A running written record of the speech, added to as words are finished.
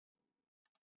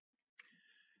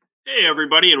Hey,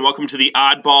 everybody, and welcome to the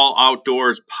Oddball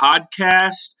Outdoors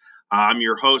podcast. I'm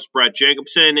your host, Brett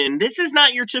Jacobson, and this is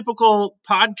not your typical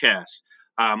podcast.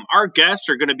 Our guests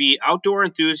are going to be outdoor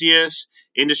enthusiasts,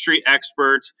 industry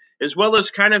experts, as well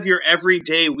as kind of your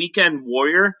everyday weekend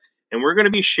warrior. And we're going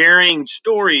to be sharing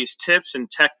stories, tips, and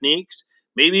techniques,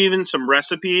 maybe even some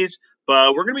recipes.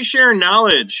 But we're going to be sharing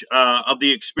knowledge of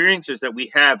the experiences that we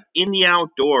have in the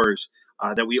outdoors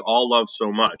that we all love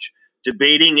so much.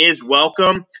 Debating is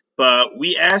welcome, but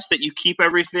we ask that you keep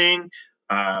everything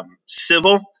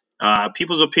civil.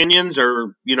 People's opinions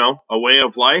are, a way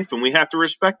of life, and we have to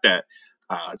respect that.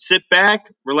 Sit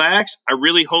back, relax. I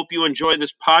really hope you enjoy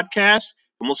this podcast,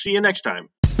 and we'll see you next time.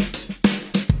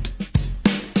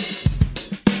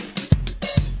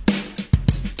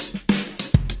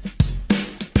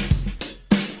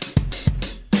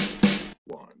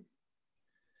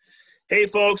 Hey,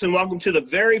 folks, and welcome to the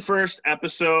very first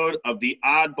episode of the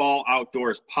Oddball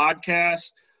Outdoors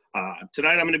podcast.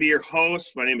 Tonight, I'm going to be your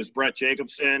host. My name is Brett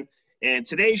Jacobson, and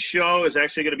today's show is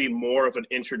actually going to be more of an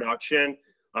introduction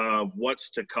of what's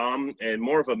to come and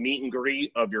more of a meet and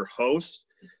greet of your host.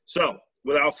 So,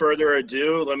 without further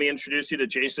ado, let me introduce you to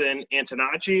Jason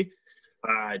Antonacci.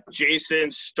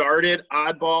 Jason started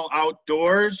Oddball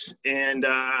Outdoors, and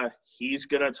he's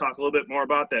going to talk a little bit more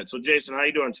about that. So, Jason, how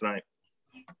you doing tonight?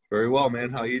 Very well, man.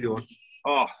 How you doing?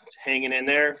 Oh, hanging in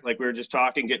there. Like we were just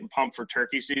talking, getting pumped for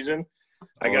turkey season.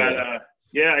 I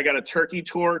got a turkey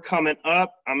tour coming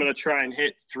up. I'm going to try and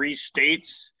hit 3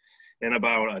 states in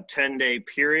about a 10-day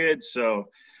period. So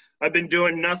I've been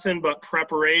doing nothing but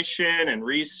preparation and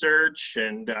research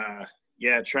and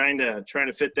trying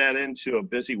to fit that into a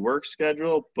busy work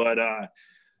schedule. But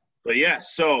yeah.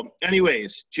 So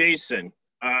anyways, Jason,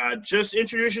 just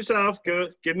introduce yourself.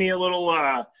 Give me a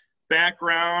little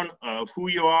background of who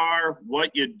you are,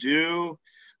 what you do,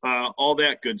 all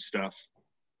that good stuff.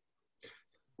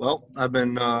 Well, I've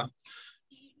been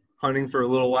hunting for a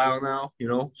little while now,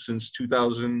 since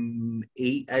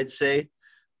 2008, I'd say.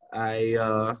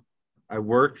 I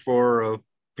work for a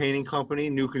painting company,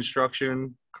 new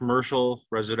construction, commercial,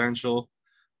 residential,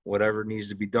 whatever needs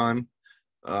to be done.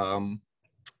 As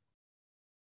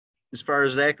far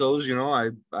as that goes,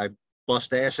 I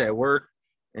bust ass at work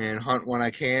and hunt when I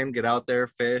can, get out there,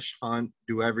 fish, hunt,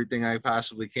 do everything I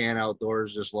possibly can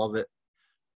outdoors, just love it.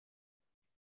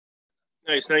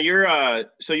 Nice. Now you're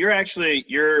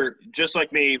just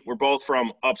like me. We're both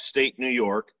from upstate New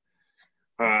York,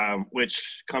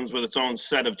 which comes with its own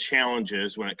set of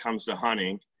challenges when it comes to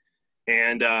hunting.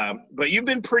 And but you've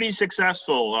been pretty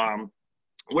successful.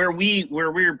 Where we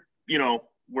live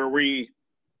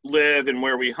and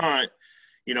where we hunt,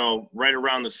 right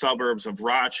around the suburbs of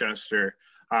Rochester.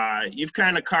 You've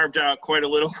kind of carved out quite a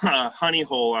little honey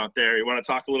hole out there. You want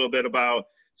to talk a little bit about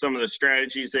some of the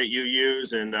strategies that you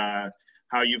use and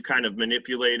how you've kind of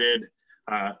manipulated,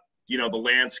 the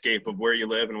landscape of where you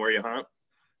live and where you hunt?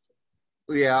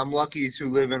 Yeah, I'm lucky to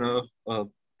live in a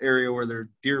area where their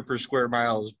deer per square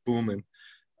mile is booming.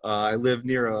 I live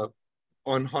near a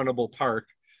unhuntable park,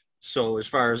 so as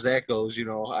far as that goes,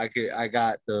 I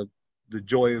got the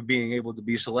joy of being able to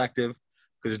be selective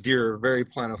because deer are very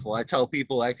plentiful. I tell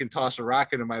people I can toss a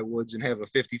rock into my woods and have a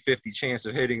 50-50 chance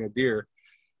of hitting a deer.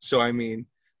 So I mean,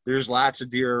 there's lots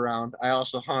of deer around. I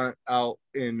also hunt out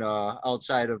in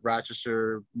outside of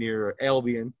Rochester near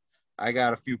Albion. I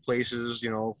got a few places,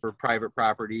 for private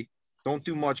property. Don't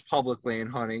do much public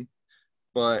land hunting,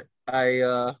 but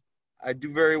I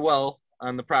do very well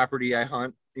on the property I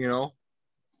hunt,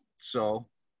 So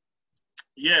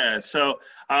Yeah. So,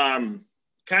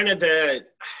 kind of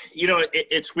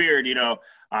it's weird,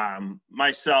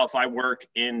 myself, I work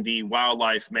in the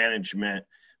wildlife management.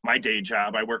 My day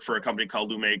job, I work for a company called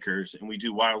Loom Acres, and we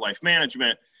do wildlife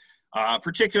management,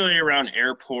 particularly around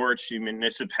airports,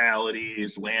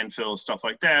 municipalities, landfills, stuff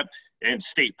like that, and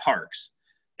state parks.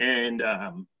 And,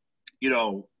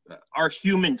 our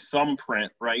human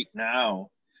thumbprint right now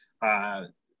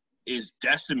is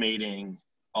decimating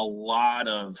a lot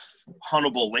of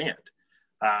huntable land.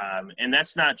 And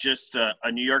that's not just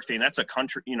a New York thing. That's a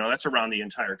country, that's around the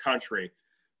entire country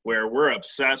where we're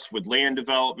obsessed with land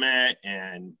development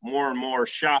and more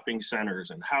shopping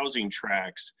centers and housing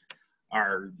tracts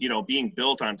are, being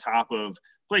built on top of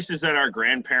places that our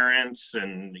grandparents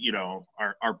and,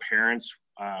 our parents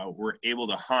were able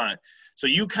to hunt. So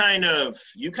you kind of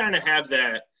have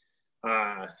that,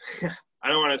 I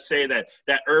don't want to say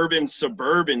that urban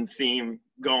suburban theme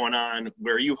going on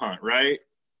where you hunt, right?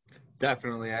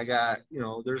 definitely I got,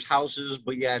 there's houses,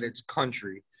 but yet it's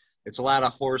country. It's a lot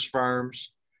of horse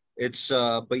farms. It's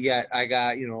but yet I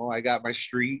got my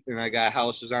street and I got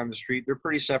houses on the street. They're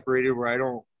pretty separated where I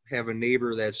don't have a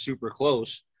neighbor that's super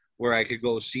close where I could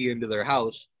go see into their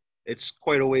house. It's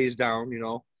quite a ways down,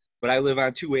 but I live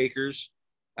on 2 acres.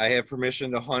 I have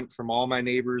permission to hunt from all my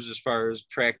neighbors as far as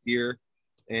track deer.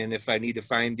 And if I need to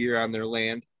find deer on their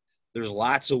land, there's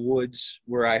lots of woods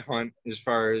where I hunt. As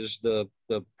far as the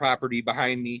property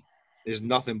behind me is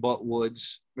nothing but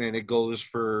woods, and it goes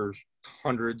for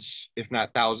hundreds, if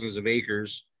not thousands of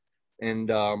acres. And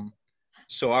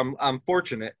so I'm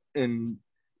fortunate, and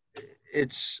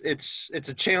it's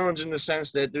a challenge in the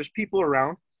sense that there's people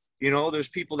around. There's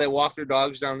people that walk their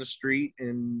dogs down the street,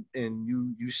 and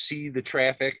you see the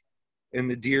traffic, and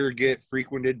the deer get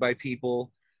frequented by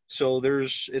people. So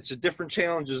it's a different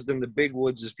challenges than the big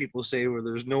woods, as people say, where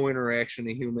there's no interaction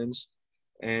of humans,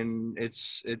 and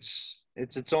it's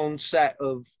its own set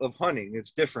of hunting.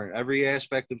 It's different. Every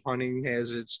aspect of hunting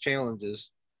has its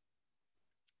challenges.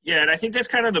 Yeah, and I think that's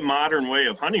kind of the modern way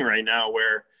of hunting right now,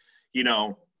 where, you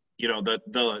know,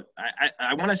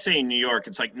 I want to say in New York,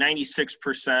 it's like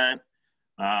 96%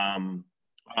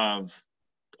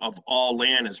 of all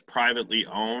land is privately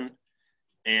owned.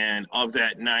 And of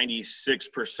that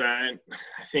 96%,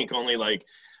 I think only like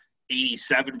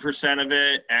 87% of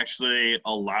it actually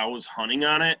allows hunting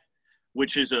on it,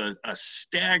 which is a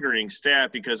staggering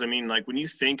stat, because, I mean, like, when you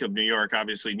think of New York,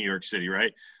 obviously New York City,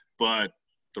 right? But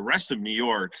the rest of New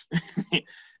York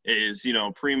is,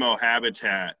 primo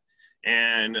habitat.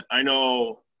 And I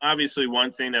know, obviously,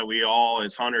 one thing that we all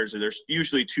as hunters, there's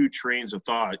usually two trains of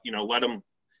thought, let them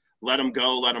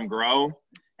go, let them grow.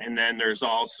 And then there's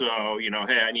also,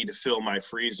 hey, I need to fill my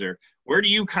freezer. Where do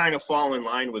you kind of fall in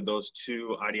line with those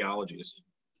two ideologies?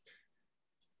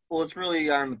 Well, it's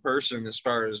really on the person as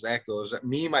far as that goes.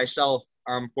 Me, myself,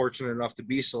 I'm fortunate enough to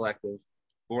be selective.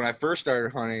 But when I first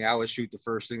started hunting, I would shoot the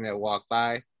first thing that walked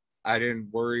by. I didn't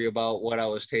worry about what I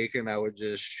was taking. I would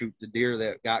just shoot the deer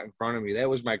that got in front of me. That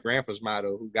was my grandpa's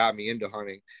motto, who got me into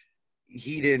hunting.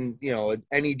 He didn't,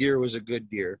 any deer was a good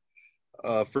deer.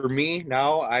 For me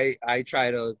now, I try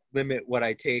to limit what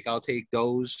I take. I'll take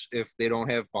does if they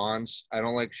don't have fawns. I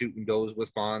don't like shooting does with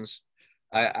fawns.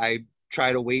 I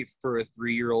try to wait for a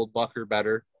 3-year-old buck or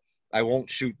better. I won't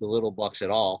shoot the little bucks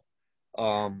at all.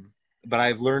 But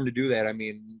I've learned to do that. I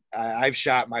mean, I've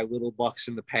shot my little bucks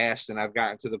in the past, and I've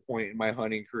gotten to the point in my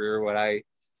hunting career where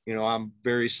I'm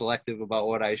very selective about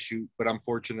what I shoot, but I'm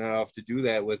fortunate enough to do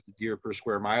that with the deer per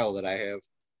square mile that I have.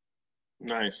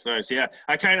 Nice. Yeah.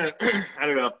 I kind of, I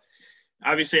don't know.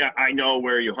 Obviously, I know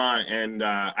where you hunt, and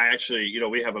I actually,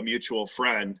 we have a mutual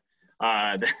friend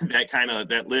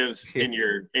that lives in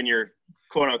your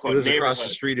quote unquote lives neighborhood across the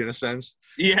street in a sense.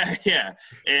 Yeah,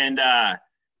 and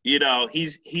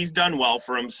he's done well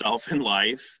for himself in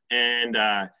life, and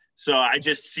so I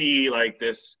just see like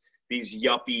these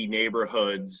yuppie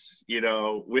neighborhoods,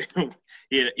 with,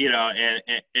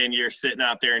 and you're sitting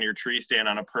out there in your tree stand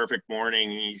on a perfect morning,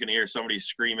 and you can hear somebody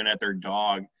screaming at their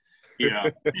dog,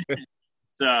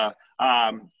 So,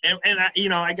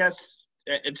 I guess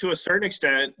to a certain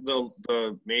extent,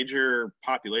 the major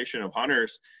population of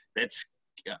hunters, that's,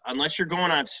 unless you're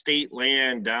going on state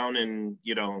land down in,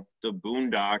 the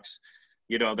boondocks,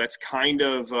 that's kind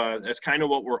of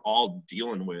what we're all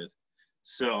dealing with.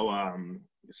 So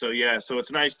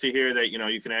it's nice to hear that,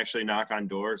 you can actually knock on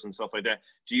doors and stuff like that.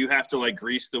 Do you have to like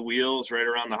grease the wheels right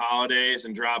around the holidays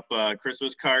and drop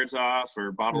Christmas cards off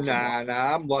or bottles of wine?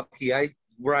 Nah, I'm lucky.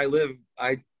 Where I live,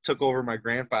 I took over my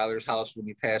grandfather's house when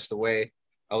he passed away.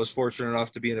 I was fortunate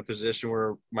enough to be in a position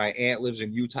where my aunt lives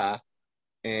in Utah.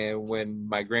 And when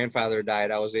my grandfather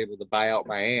died, I was able to buy out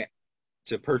my aunt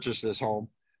to purchase this home.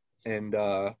 And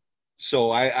so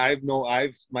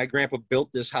my grandpa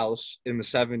built this house in the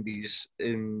 70s,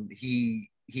 and he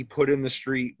put in the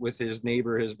street with his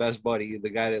neighbor, his best buddy, the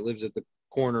guy that lives at the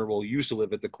corner, used to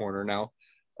live at the corner now.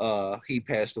 He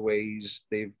passed away.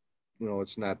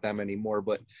 It's not them anymore,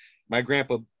 but my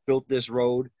grandpa built this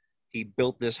road. He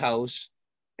built this house,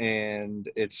 and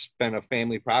it's been a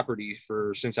family property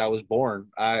since I was born.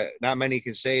 Not many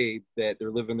can say that they're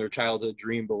living their childhood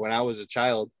dream, but when I was a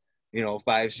child,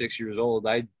 5, 6 years old,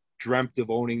 I dreamt of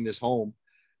owning this home,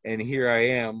 and here I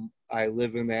am. I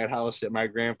live in that house that my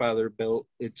grandfather built.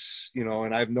 It's,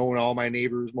 and I've known all my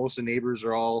neighbors. Most of the neighbors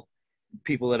are all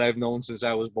people that I've known since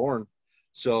I was born.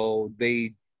 So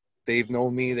they've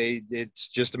known me. It's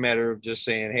just a matter of just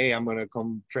saying, hey, I'm going to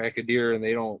come track a deer. And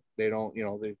they don't,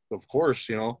 of course,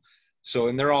 so,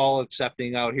 and they're all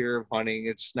accepting out here of hunting.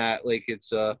 It's not like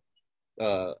it's a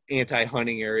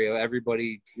anti-hunting area.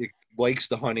 Everybody likes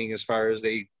the hunting, as far as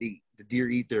the deer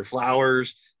eat their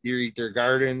flowers, deer eat their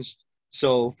gardens.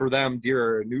 So for them, deer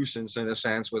are a nuisance in a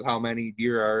sense with how many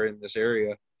deer are in this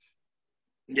area.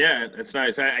 Yeah, that's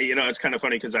nice. It's kind of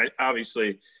funny because I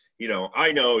obviously,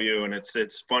 I know you, and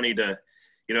it's funny to,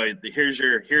 here's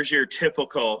your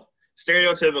typical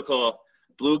stereotypical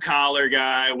blue collar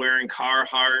guy wearing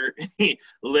Carhartt,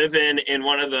 living in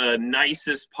one of the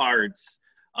nicest parts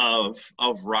of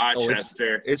Oh, it's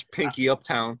Rochester. it's Pinky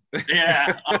Uptown.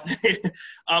 Yeah,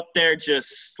 up there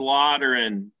just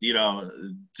slaughtering, nice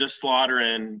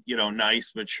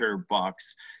mature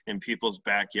bucks in people's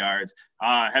backyards.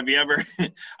 Have you ever?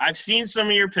 I've seen some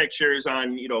of your pictures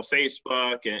on,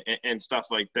 Facebook and stuff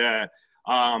like that.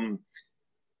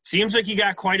 Seems like you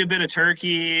got quite a bit of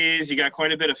turkeys. You got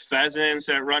quite a bit of pheasants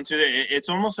that run through it. It's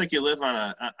almost like you live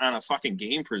on a fucking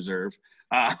game preserve.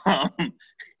 Um,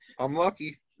 I'm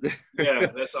lucky. yeah,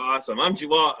 that's awesome.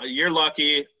 Well, you're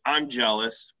lucky. I'm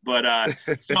jealous. But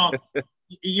so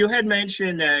you had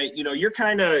mentioned that, you're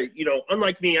kind of,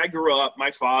 unlike me, I grew up, my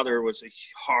father was a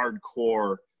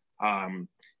um,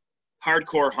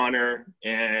 hardcore hunter.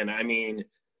 And I mean,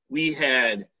 we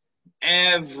had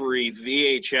every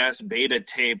VHS beta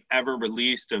tape ever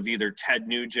released of either Ted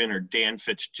Nugent or Dan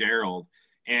Fitzgerald.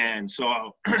 And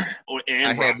so, and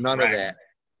I had Roger none of Rabbit. that.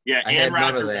 Yeah, I and had none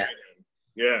Roger of that. Rabbit.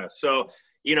 Yeah. So,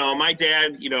 my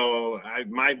dad,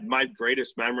 my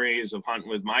greatest memories of hunting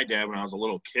with my dad when I was a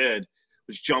little kid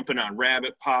was jumping on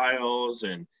rabbit piles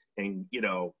and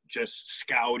just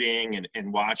scouting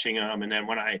and watching them. And then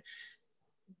when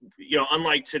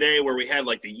unlike today where we had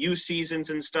like the youth seasons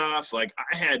and stuff, like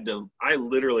I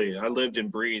lived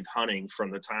and breathed hunting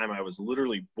from the time I was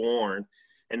literally born.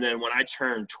 And then when I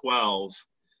turned 12,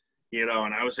 and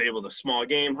I was able to small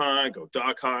game hunt, go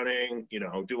duck hunting,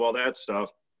 do all that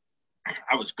stuff,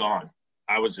 I was gone.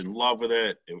 I was in love with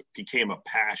it. It became a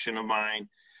passion of mine.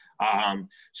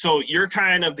 So you're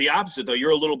kind of the opposite, though.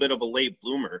 You're a little bit of a late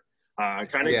bloomer.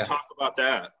 Kind of Yeah. talk about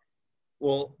that.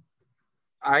 Well,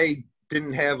 I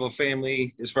didn't have a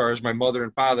family as far as my mother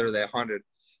and father that hunted.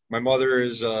 My mother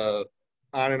is on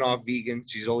and off vegan.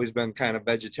 She's always been kind of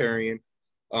vegetarian.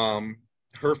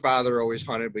 Her father always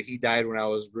hunted, but he died when I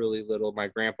was really little. My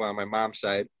grandpa on my mom's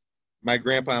side. My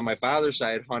grandpa on my father's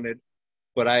side hunted,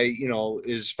 but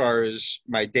as far as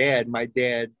my dad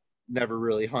never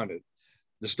really hunted.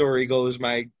 The story goes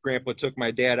my grandpa took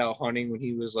my dad out hunting when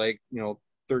he was like,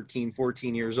 13,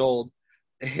 14 years old.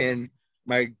 And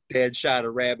my dad shot a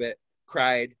rabbit,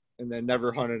 cried, and then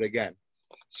never hunted again.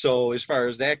 So as far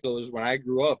as that goes, when I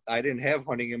grew up, I didn't have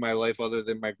hunting in my life other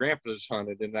than my grandpa's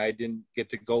hunted, and I didn't get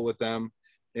to go with them.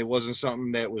 It wasn't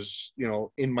something that was,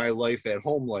 in my life at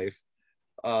home life.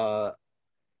 Uh,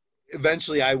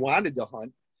 Eventually I wanted to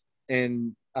hunt,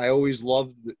 and I always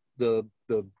loved the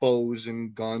bows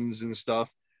and guns and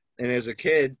stuff. And as a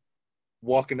kid,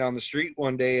 walking down the street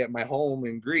one day at my home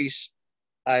in Greece,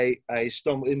 I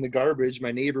stumbled in the garbage.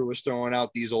 My neighbor was throwing out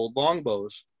these old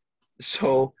longbows.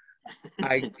 So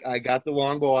I got the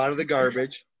longbow out of the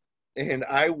garbage, and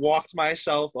I walked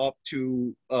myself up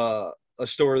to a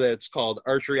store that's called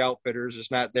Archery Outfitters.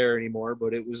 It's not there anymore,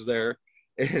 but it was there.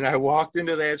 And I walked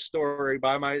into that store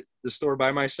by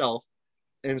myself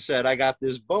and said, I got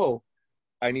this bow.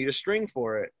 I need a string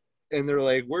for it. And they're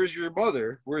like, where's your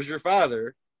mother? Where's your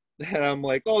father? And I'm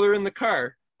like, oh, they're in the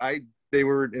car. They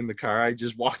were in the car. I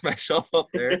just walked myself up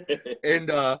there. And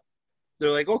they're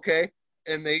like, okay.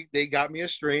 And they got me a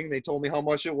string. They told me how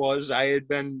much it was. I had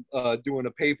been doing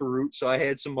a paper route, so I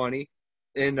had some money.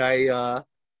 And I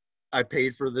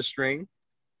paid for the string.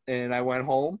 And I went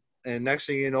home. And next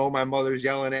thing you know, my mother's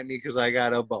yelling at me because I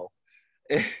got a bow.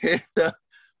 And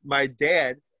my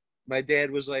dad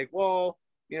was like, well,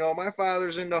 my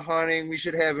father's into hunting. We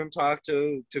should have him talk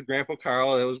to Grandpa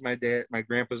Carl. That was my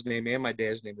grandpa's name, and my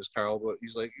dad's name is Carl. But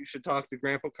he's like, you should talk to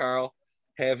Grandpa Carl,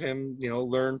 have him,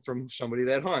 learn from somebody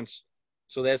that hunts.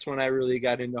 So that's when I really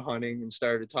got into hunting and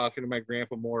started talking to my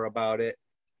grandpa more about it.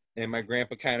 And my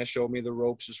grandpa kind of showed me the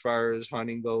ropes as far as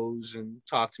hunting goes and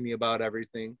talked to me about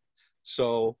everything.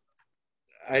 So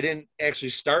I didn't actually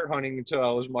start hunting until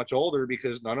I was much older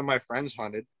because none of my friends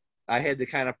hunted. I had to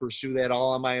kind of pursue that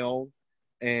all on my own.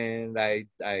 And I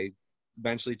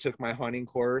eventually took my hunting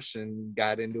course and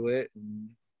got into it. And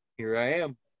here I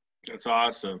am. That's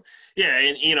awesome. Yeah.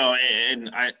 And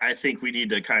I think we need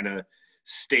to kind of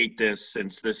state this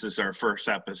since this is our first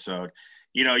episode.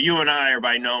 You and I are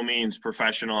by no means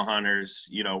professional hunters.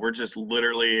 We're just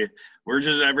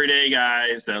everyday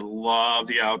guys that love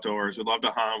the outdoors. We love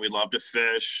to hunt. We love to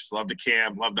fish, love to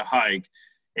camp, love to hike.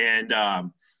 And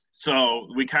so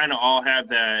we kind of all have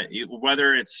that,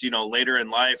 whether it's, later in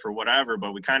life or whatever,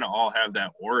 but we kind of all have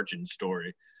that origin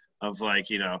story of like,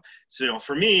 so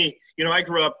for me, I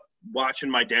grew up watching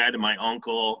my dad and my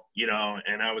uncle,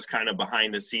 and I was kind of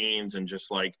behind the scenes and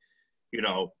just like,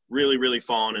 really, really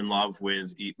fallen in love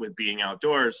with being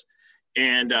outdoors.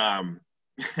 And,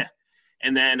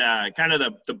 and then kind of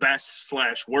the best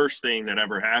 / worst thing that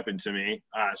ever happened to me.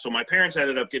 So my parents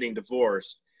ended up getting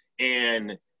divorced,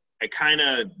 and it kind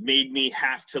of made me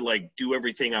have to like do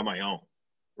everything on my own.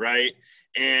 Right.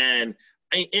 And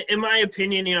in my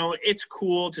opinion, it's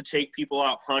cool to take people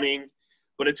out hunting,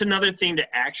 but it's another thing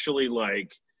to actually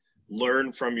like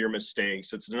learn from your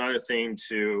mistakes. It's another thing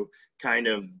to kind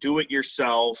of do it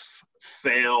yourself,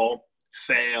 fail,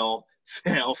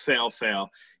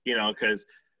 because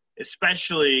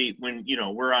especially when,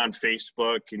 we're on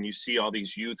Facebook and you see all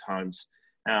these youth hunts.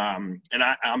 And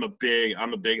I'm a big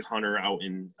hunter out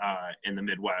in the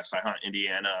Midwest. I hunt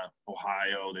Indiana,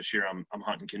 Ohio. This year I'm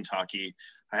hunting Kentucky.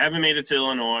 I haven't made it to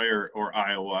Illinois or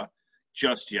Iowa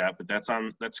just yet, but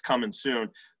that's coming soon.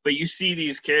 But you see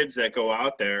these kids that go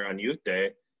out there on youth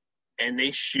day and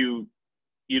they shoot,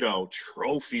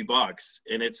 trophy bucks,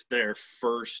 and it's their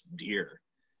first deer.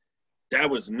 That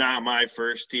was not my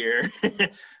first deer.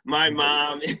 My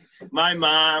mom,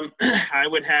 I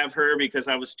would have her, because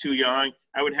I was too young,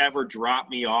 I would have her drop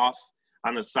me off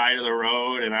on the side of the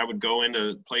road, and I would go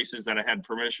into places that I had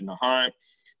permission to hunt,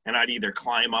 and I'd either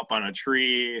climb up on a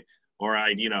tree, or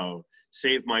I'd,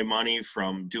 save my money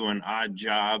from doing odd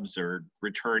jobs or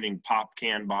returning pop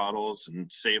can bottles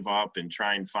and save up and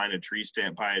try and find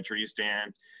buy a tree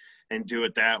stand and do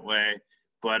it that way.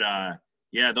 But,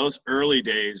 yeah, those early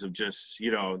days of just,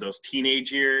 those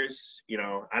teenage years,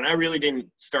 and I really didn't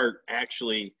start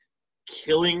actually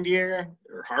killing deer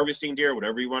or harvesting deer,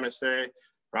 whatever you want to say,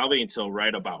 probably until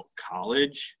right about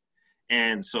college.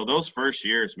 And so those first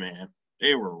years, man,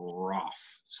 they were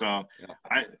rough. So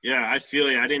I feel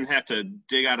I didn't have to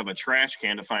dig out of a trash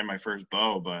can to find my first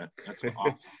bow, but that's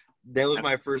awesome. That was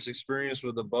my first experience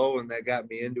with a bow, and that got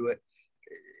me into it.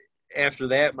 After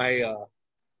that,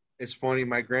 it's funny,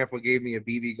 my grandpa gave me a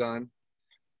BB gun,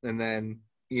 and then,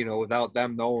 without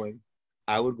them knowing,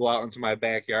 I would go out into my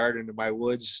backyard, into my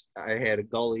woods. I had a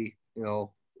gully,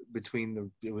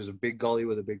 it was a big gully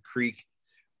with a big creek,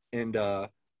 and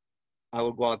I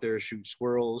would go out there and shoot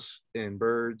squirrels and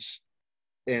birds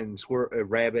and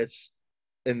rabbits,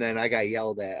 and then I got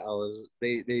yelled at.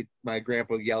 My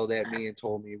grandpa yelled at me and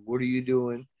told me, "What are you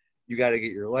doing? You got to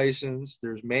get your license.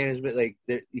 There's management."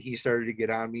 He started to get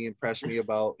on me and press me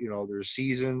about, there's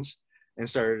seasons, and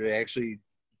started to actually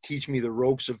teach me the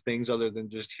ropes of things other than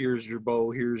just, here's your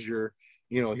bow, here's your,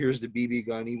 here's the BB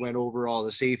gun. He went over all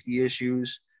the safety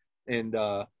issues, and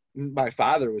my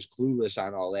father was clueless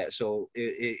on all that. So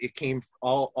it came,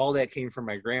 all that came from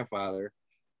my grandfather.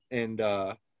 And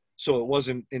so it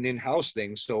wasn't an in-house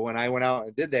thing. So when I went out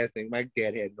and did that thing, my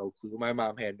dad had no clue. My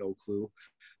mom had no clue.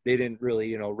 They didn't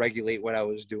really, regulate what I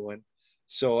was doing.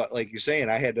 So like you're saying,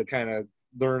 I had to kind of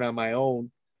learn on my own,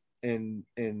 and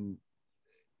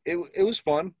it was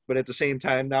fun. But at the same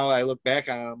time, now I look back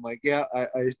on it, I'm like, yeah,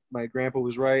 my grandpa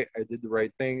was right. I did the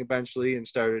right thing eventually and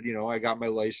started, I got my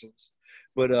license.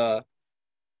 But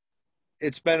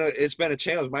it's been a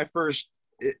challenge. My first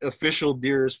official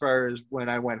deer, as far as when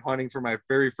I went hunting for my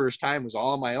very first time, was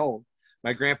all on my own.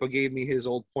 My grandpa gave me his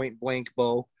old point blank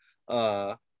bow,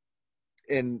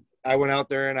 and I went out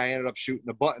there and I ended up shooting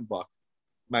a button buck.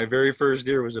 My very first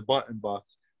deer was a button buck,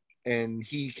 and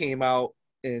he came out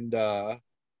and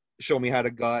showed me how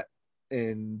to gut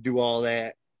and do all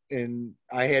that. And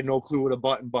I had no clue what a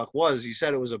button buck was. He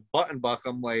said it was a button buck.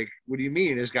 I'm like, what do you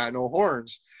mean? It's got no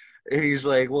horns. And he's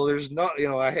like, well, there's no,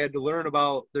 I had to learn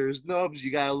about, there's nubs.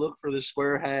 You got to look for the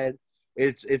square head.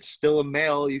 It's still a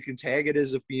male. You can tag it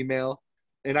as a female.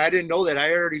 And I didn't know that.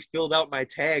 I already filled out my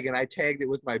tag, and I tagged it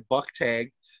with my buck tag.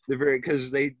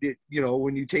 Because they did,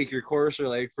 when you take your course, or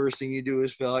like, first thing you do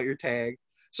is fill out your tag.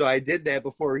 So I did that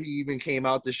before he even came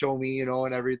out to show me,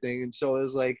 and everything. And so it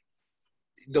was like,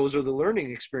 those are the learning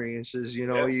experiences,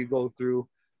 you go through.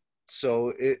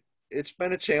 So it's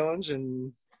been a challenge,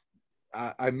 and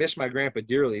I miss my grandpa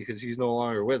dearly because he's no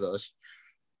longer with us.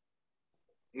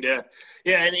 Yeah.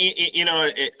 And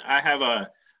I have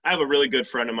a really good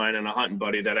friend of mine and a hunting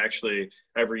buddy that actually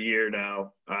every year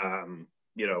now,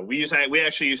 we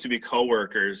actually used to be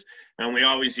coworkers, and we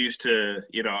always used to,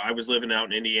 I was living out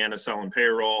in Indiana selling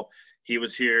payroll. He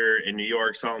was here in New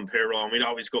York selling payroll, and we'd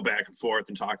always go back and forth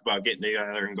and talk about getting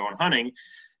together and going hunting.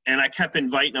 And I kept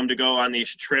inviting him to go on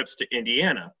these trips to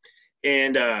Indiana.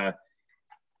 And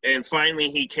finally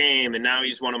he came, and now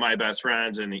he's one of my best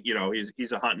friends, and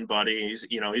he's a hunting buddy.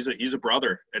 He's a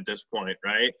brother at this point,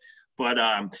 right? But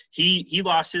he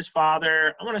lost his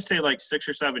father, I want to say like 6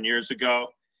 or 7 years ago.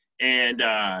 And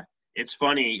it's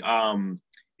funny,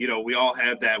 we all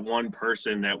have that one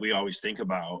person that we always think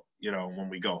about, when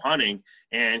we go hunting.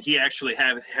 And he actually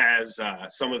has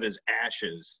some of his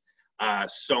ashes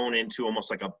sewn into almost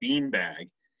like a bean bag,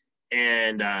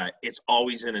 and it's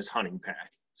always in his hunting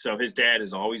pack. So his dad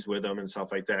is always with him and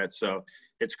stuff like that. So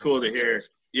it's cool to hear.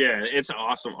 Yeah, it's an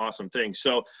awesome thing.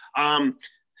 So,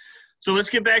 so let's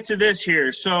get back to this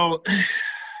here. So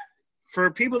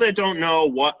for people that don't know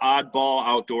what Oddball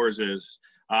Outdoors is,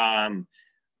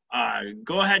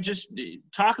 go ahead, just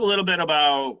talk a little bit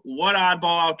about what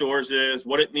Oddball Outdoors is,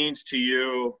 what it means to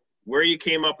you, where you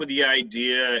came up with the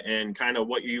idea, and kind of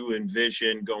what you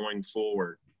envision going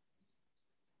forward.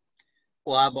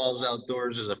 Well, Oddballs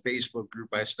Outdoors is a Facebook group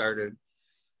I started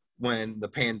when the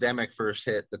pandemic first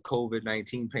hit, the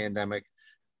COVID-19 pandemic.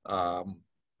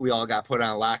 We all got put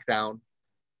on lockdown,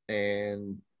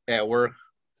 and at work,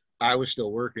 I was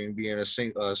still working, being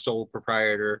a sole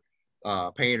proprietor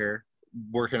painter,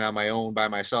 working on my own by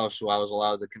myself. So I was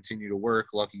allowed to continue to work.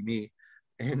 Lucky me.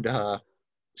 And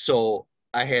so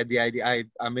I had the idea.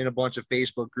 I'm in a bunch of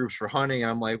Facebook groups for hunting, and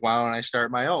I'm like, why don't I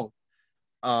start my own?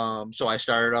 So I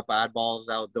started up Oddballs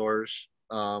Outdoors,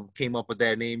 came up with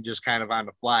that name just kind of on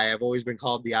the fly. I've always been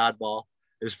called the oddball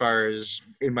as far as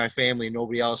in my family.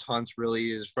 Nobody else hunts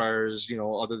really as far as,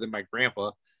 other than my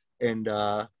grandpa. And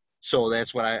so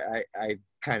that's what I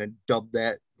kind of dubbed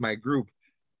that my group.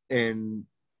 And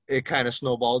it kind of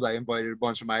snowballed. I invited a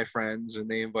bunch of my friends, and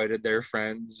they invited their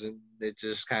friends, and it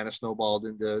just kind of snowballed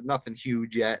into nothing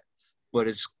huge yet, but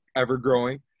it's ever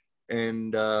growing.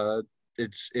 And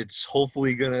it's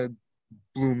hopefully gonna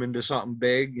bloom into something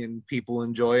big and people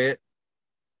enjoy it.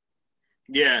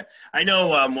 Yeah, I know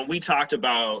when we talked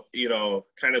about,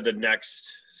 kind of the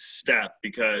next step,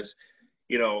 because,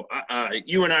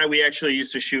 you and I, we actually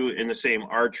used to shoot in the same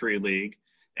archery league.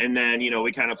 And then,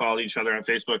 we kind of followed each other on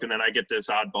Facebook, and then I get this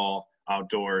Oddball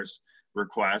Outdoors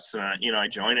request, and I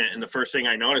join it. And the first thing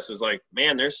I noticed is like,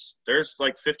 man, there's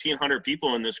like 1,500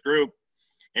 people in this group,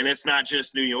 and it's not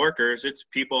just New Yorkers, it's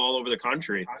people all over the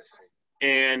country.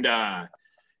 And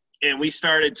we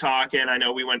started talking. I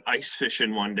know we went ice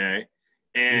fishing one day,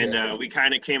 and we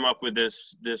kind of came up with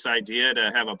this idea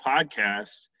to have a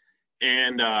podcast.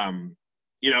 And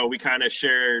we kind of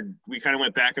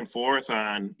went back and forth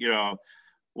on,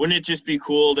 wouldn't it just be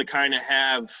cool to kind of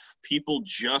have people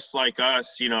just like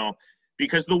us,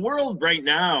 because the world right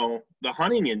now, the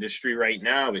hunting industry right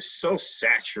now is so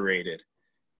saturated.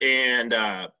 And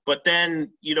but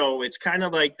then, it's kind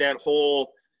of like that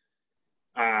whole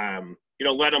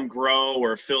let them grow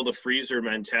or fill the freezer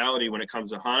mentality when it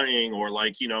comes to hunting, or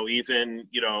like, even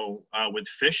with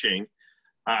fishing,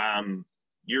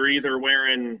 you're either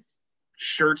wearing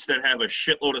shirts that have a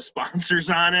shitload of sponsors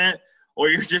on it, or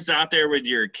you're just out there with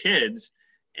your kids.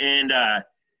 And the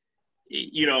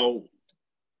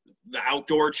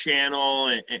outdoor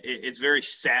channel, it's very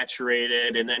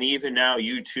saturated. And then even now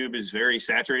YouTube is very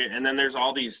saturated. And then there's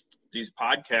all these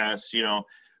podcasts,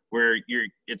 where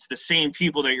it's the same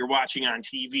people that you're watching on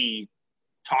TV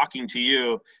talking to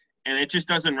you. And it just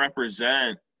doesn't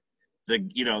represent the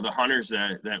hunters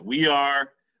that we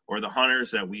are, or the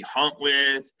hunters that we hunt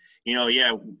with.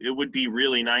 It would be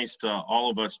really nice to all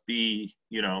of us be,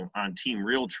 on Team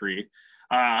Realtree.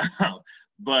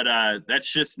 But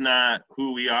that's just not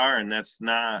who we are, and that's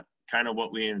not kind of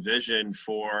what we envision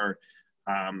for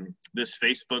this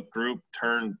Facebook group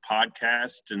turned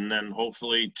podcast, and then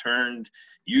hopefully turned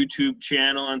YouTube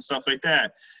channel and stuff like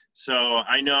that. So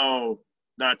I know,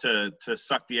 not to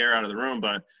suck the air out of the room,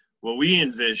 but what we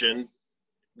envision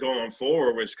going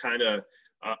forward was kind of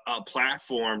a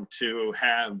platform to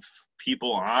have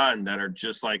people on that are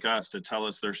just like us, to tell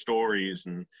us their stories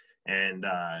and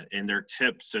their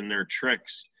tips and their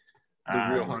tricks. The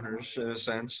real hunters, in a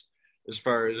sense, as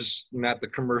far as not the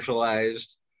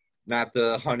commercialized, not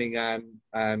the hunting on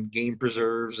game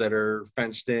preserves that are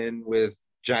fenced in with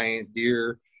giant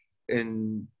deer.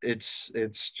 And it's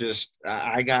just,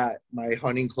 I got, my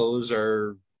hunting clothes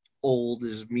are old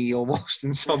as me almost,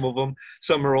 and some of them,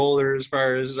 some are older, as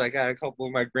far as I got a couple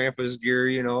of my grandpa's gear.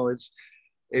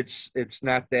 It's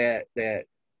not that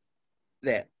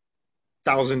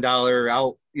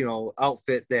 $1,000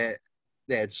 outfit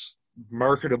that's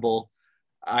marketable.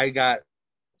 I got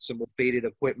some faded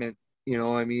equipment.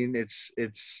 It's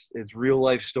real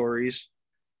life stories.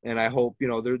 And I hope,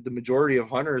 the majority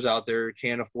of hunters out there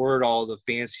can't afford all the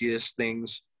fanciest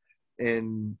things.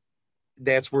 And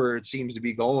that's where it seems to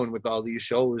be going with all these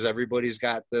shows. Everybody's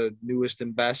got the newest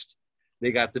and best.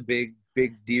 They got the big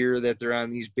deer that they're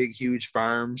on these big, huge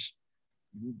farms.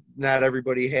 Not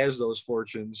everybody has those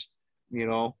fortunes,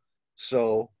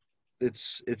 so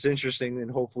it's interesting.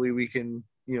 And hopefully we can,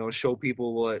 show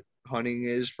people hunting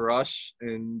is for us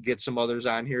and get some others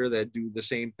on here that do the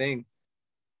same thing.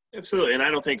 Absolutely. And I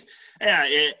don't think, yeah.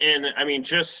 And I mean,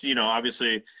 just,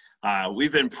 obviously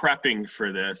we've been prepping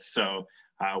for this. So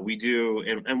we do,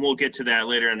 and we'll get to that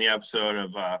later in the episode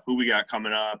of who we got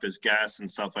coming up as guests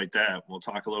and stuff like that. We'll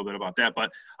talk a little bit about that.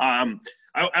 But I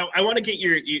want to get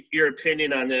your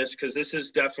opinion on this, because this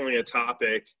is definitely a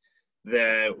topic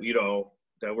that,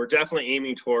 that we're definitely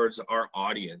aiming towards our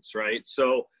audience, right?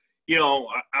 So,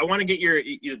 I want to get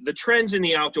the trends in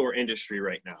the outdoor industry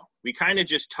right now. We kind of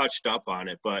just touched up on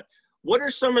it, but what are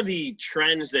some of the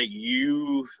trends that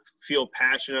you feel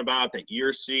passionate about, that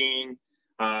you're seeing,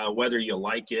 whether you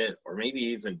like it or maybe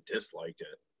even dislike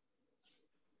it?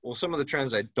 Well, some of the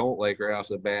trends I don't like right off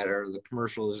the bat are the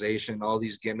commercialization, all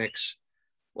these gimmicks,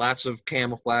 lots of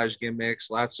camouflage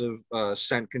gimmicks, lots of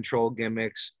scent control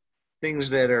gimmicks, things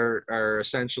that are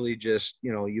essentially just,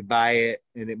 you buy it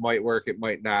and it might work, it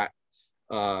might not.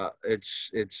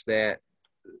 It's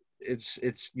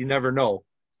you never know.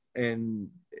 And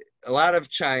a lot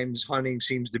of times hunting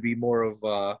seems to be more of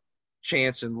a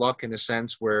chance and luck, in a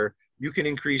sense where you can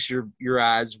increase your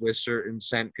odds with certain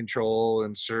scent control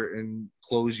and certain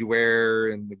clothes you wear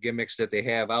and the gimmicks that they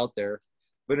have out there.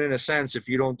 But in a sense, if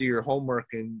you don't do your homework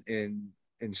and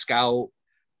scout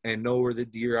and know where the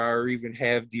deer are, or even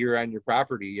have deer on your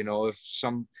property, if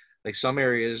some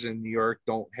areas in New York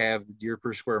don't have the deer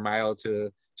per square mile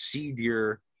to see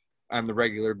deer on the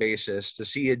regular basis. To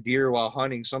see a deer while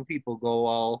hunting, some people go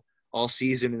all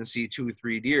season and see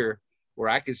 2-3 deer, where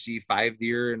I could see 5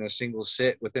 deer in a single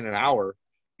sit within an hour,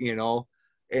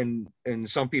 and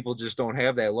some people just don't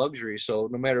have that luxury. So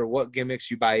no matter what gimmicks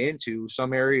you buy into,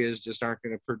 some areas just aren't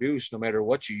going to produce no matter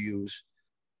what you use.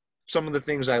 Some of the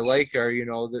things I like are,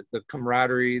 the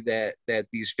camaraderie that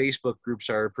these Facebook groups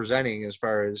are presenting, as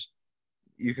far as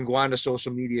you can go onto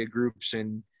social media groups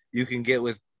and you can get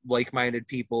with like-minded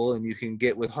people, and you can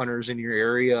get with hunters in your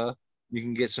area. You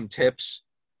can get some tips.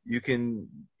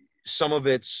 Some of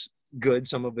it's good,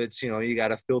 some of it's, you got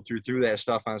to filter through that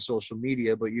stuff on social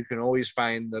media, but you can always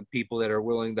find the people that are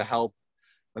willing to help.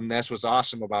 And that's what's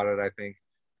awesome about it. I think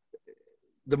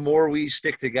the more we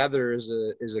stick together as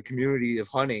a community of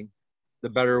hunting, the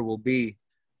better we'll be.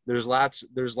 There's lots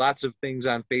of things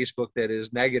on Facebook that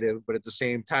is negative, but at the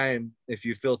same time, if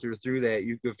you filter through that,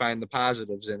 you can find the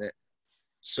positives in it.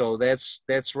 So that's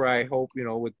where I hope,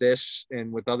 with this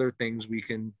and with other things, we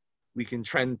can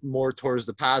trend more towards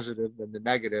the positive than the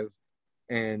negative,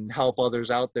 and help others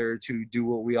out there to do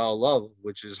what we all love,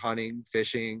 which is hunting,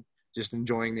 fishing, just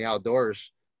enjoying the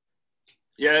outdoors.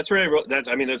 Yeah, that's right.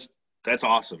 That's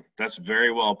awesome. That's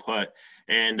very well put.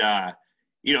 And, and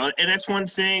that's one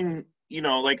thing,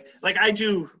 like I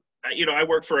do, I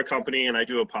work for a company and I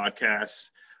do a podcast.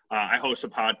 I host a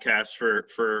podcast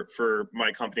for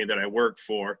my company that I work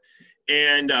for.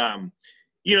 And,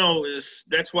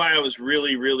 that's why I was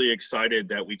really, really excited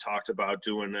that we talked about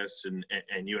doing this, and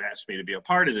you asked me to be a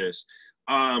part of this.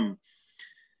 The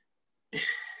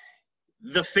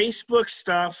Facebook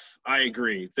stuff, I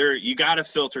agree. You got to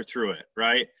filter through it,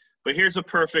 right? But here's a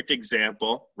perfect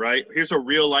example, right? Here's a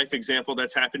real life example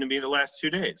that's happened to me the last 2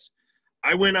 days.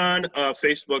 I went on a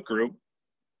Facebook group,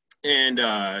 and,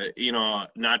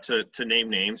 not to name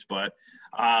names, but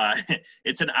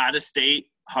it's an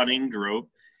out-of-state hunting group.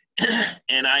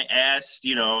 And I asked,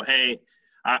 hey,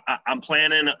 I'm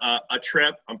planning a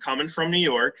trip. I'm coming from New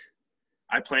York.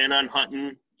 I plan on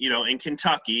hunting, in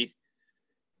Kentucky.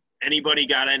 Anybody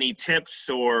got any tips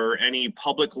or any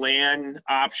public land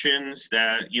options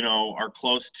that, are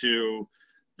close to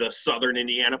the southern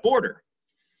Indiana border?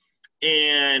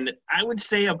 And I would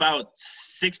say about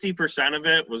 60% of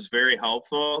it was very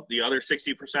helpful. The other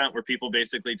 60% were people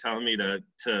basically telling me to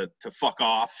fuck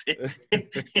off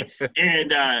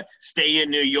and stay in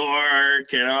New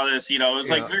York and all this. It was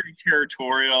like very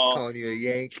territorial. Calling you a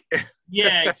Yank.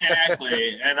 Yeah,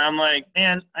 exactly. And I'm like,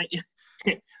 man,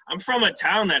 I'm from a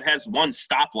town that has one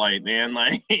stoplight, man.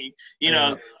 Like, and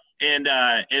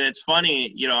it's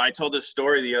funny. I told this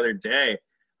story the other day.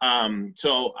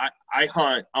 So I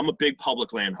hunt. I'm a big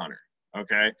public land hunter.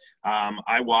 Okay.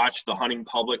 I watch the Hunting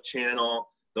Public channel.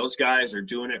 Those guys are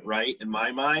doing it right in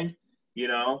my mind.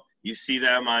 You see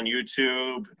them on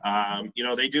YouTube.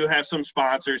 They do have some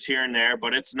sponsors here and there,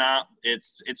 but it's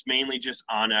mainly just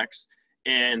onX.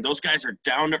 And those guys are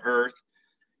down to earth.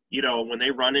 When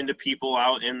they run into people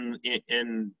out in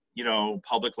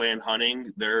public land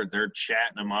hunting, they're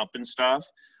chatting them up and stuff.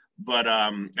 But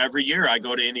every year I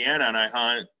go to Indiana and I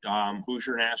hunt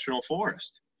Hoosier National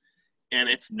Forest. And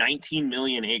it's 19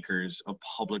 million acres of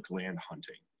public land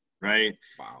hunting, right?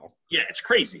 Wow. Yeah, it's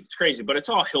crazy. It's crazy. But it's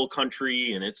all hill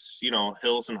country, and it's,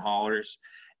 hills and hollers.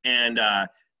 And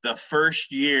the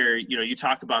first year, you know, you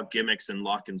talk about gimmicks and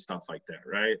luck and stuff like that,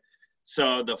 right?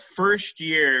 So the first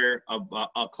year of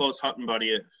a close hunting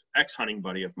buddy, ex-hunting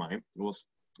buddy of mine, we'll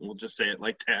just say it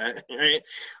like that, right?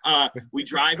 We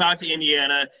drive out to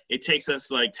Indiana. It takes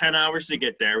us like 10 hours to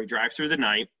get there. We drive through the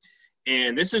night.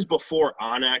 And this is before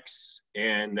Onyx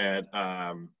and that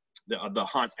the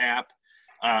Hunt app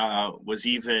was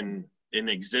even in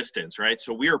existence, right?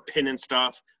 So we were pinning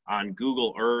stuff on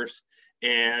Google Earth,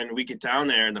 and we get down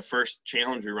there, and the first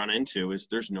challenge we run into is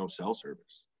there's no cell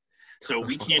service. So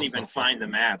we can't even find the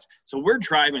maps. So we're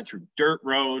driving through dirt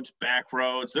roads, back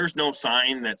roads. There's no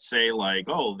sign that say like,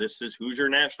 oh, this is Hoosier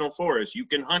National Forest. You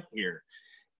can hunt here.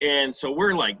 And so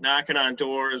we're like knocking on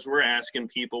doors. We're asking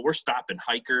people. We're stopping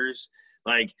hikers.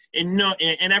 Like, and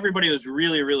everybody was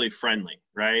really, really friendly,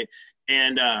 right?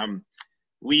 And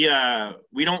we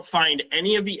don't find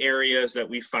any of the areas that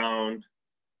we found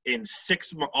in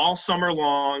all summer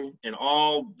long and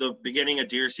all the beginning of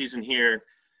deer season here.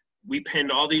 We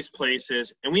pinned all these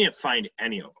places and we didn't find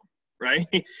any of them,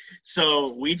 right?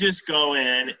 So we just go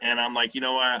in and I'm like, you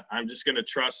know what? I'm just going to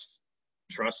trust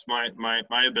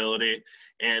my ability.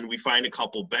 And we find a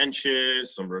couple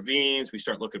benches, some ravines. We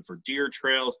start looking for deer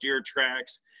trails, deer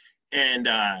tracks. And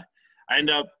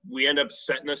we end up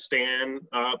setting a stand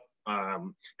up.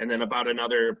 And then about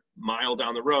another mile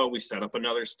down the road, we set up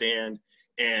another stand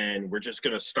and we're just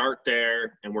going to start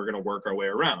there and we're going to work our way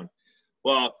around.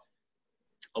 Well,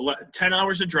 10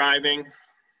 hours of driving,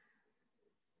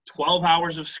 12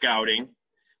 hours of scouting,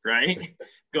 right?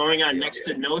 Going on next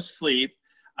to no sleep.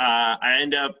 I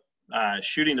end up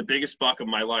shooting the biggest buck of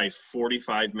my life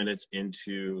 45 minutes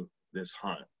into this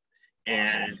hunt.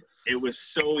 And it was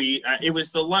it was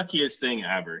the luckiest thing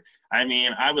ever. I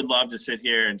mean, I would love to sit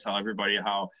here and tell everybody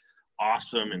how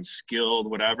awesome and skilled,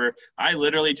 whatever. I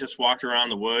literally just walked around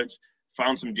the woods,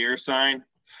 found some deer sign,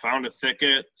 found a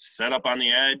thicket, set up on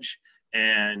the edge,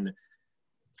 and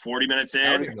 40 minutes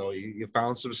in, you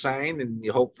found some sign and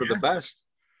you hope for the best.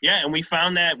 Yeah, and we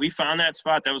found that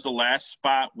spot. That was the last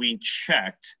spot we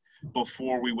checked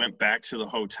before we went back to the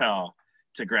hotel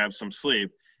to grab some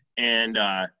sleep. And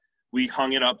we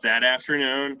hung it up that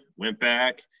afternoon, went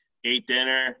back, ate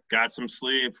dinner, got some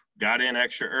sleep, got in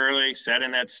extra early, sat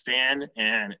in that stand,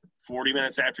 and 40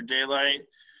 minutes after daylight,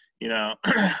 you know,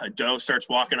 a doe starts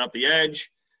walking up the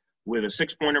edge with a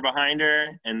 6-pointer behind her,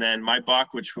 and then my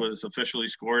buck, which was officially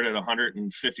scored at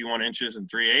 151 inches and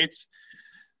 3/8,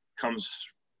 comes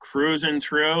cruising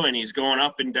through, and he's going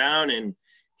up and down, and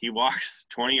he walks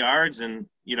 20 yards, and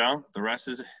you know the rest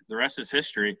is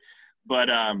history.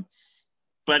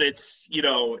 But it's, you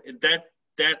know,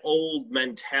 that old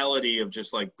mentality of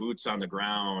just like boots on the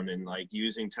ground and like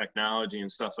using technology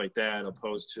and stuff like that,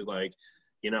 opposed to like,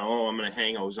 you know, oh, I'm going to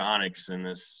hang ozonics in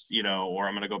this, you know, or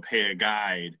I'm going to go pay a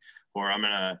guide, or I'm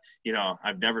going to, you know,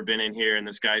 I've never been in here and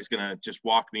this guy's going to just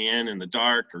walk me in the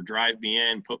dark or drive me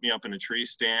in, put me up in a tree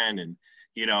stand. And,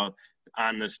 you know,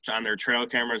 on their trail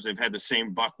cameras, they've had the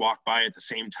same buck walk by at the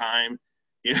same time,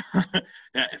 you know,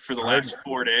 for the last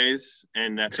 4 days.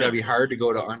 And that's gotta be hard to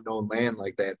go to unknown land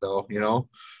like that though, you know?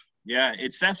 Yeah,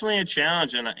 it's definitely a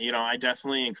challenge. And, you know, I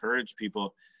definitely encourage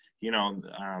people, you know,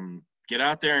 get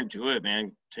out there and do it,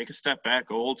 man. Take a step back,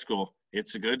 go old school.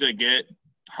 It's good to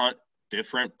hunt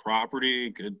different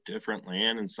property, good different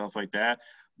land and stuff like that.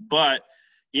 But,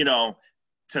 you know,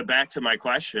 back to my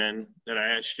question that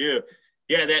I asked you,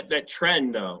 yeah, that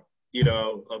trend though, you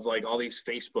know, of like all these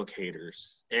Facebook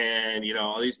haters and, you know,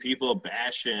 all these people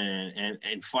bashing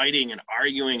and fighting and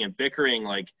arguing and bickering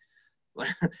like,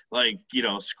 you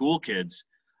know, school kids.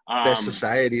 That's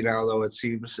society now though. It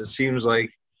seems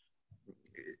like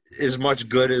as much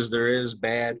good as there is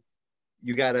bad,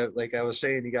 you gotta, like I was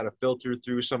saying, you gotta filter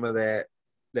through some of that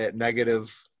negative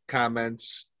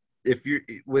comments. If you're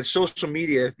with social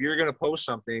media, if you're gonna post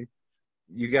something,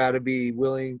 you gotta be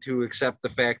willing to accept the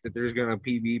fact that there's gonna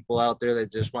be people out there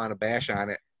that just want to bash on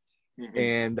it. Mm-hmm.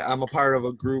 And I'm a part of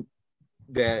a group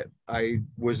that I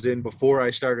was in before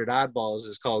I started Oddballs.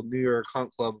 It's called New York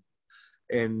Hunt Club,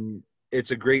 and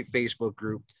it's a great Facebook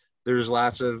group. There's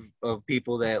lots of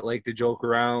people that like to joke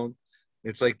around.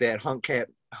 It's like that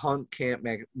hunt camp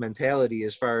mentality,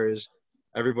 as far as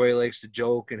everybody likes to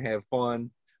joke and have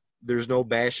fun. There's no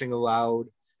bashing allowed.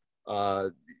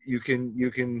 You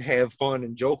can have fun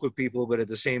and joke with people, but at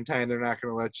the same time, they're not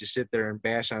going to let you sit there and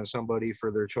bash on somebody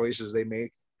for their choices they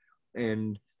make.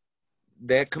 And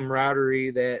that camaraderie,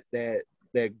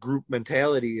 that group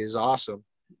mentality is awesome.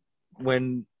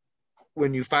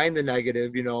 When you find the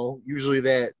negative, you know, usually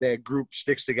that group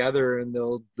sticks together and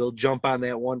they'll jump on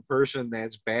that one person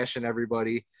that's bashing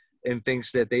everybody and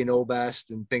thinks that they know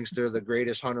best and thinks they're the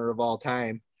greatest hunter of all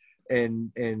time.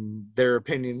 and their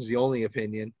opinion's the only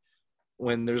opinion.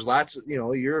 When there's lots of,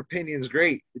 your opinion's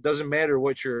great. It doesn't matter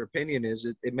what your opinion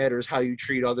is. It matters how you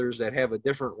treat others that have a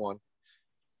different one.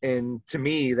 And to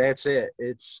me, that's it.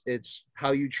 It's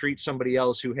how you treat somebody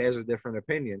else who has a different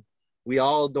opinion. We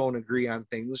all don't agree on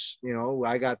things.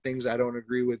 I got things I don't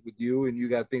agree with you, and you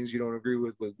got things you don't agree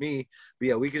with me. But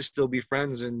yeah, we can still be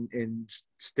friends and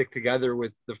stick together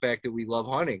with the fact that we love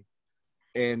hunting.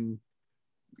 And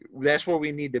that's where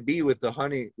we need to be with the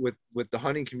hunting, with the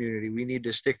hunting community. We need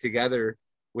to stick together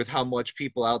with how much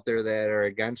people out there that are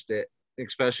against it,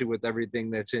 especially with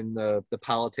everything that's in the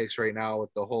politics right now,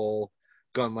 with the whole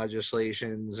gun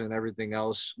legislations and everything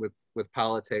else with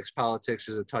politics. Politics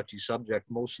is a touchy subject.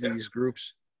 Most of these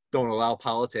groups don't allow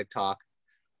politic talk.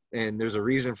 And there's a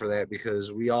reason for that,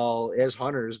 because we all, as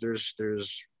hunters,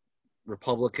 there's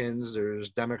Republicans, there's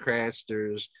Democrats,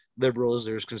 there's liberals,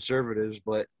 there's conservatives,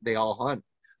 but they all hunt.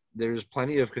 There's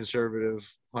plenty of conservative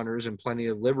hunters and plenty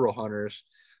of liberal hunters.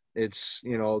 It's,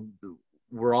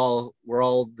 we're all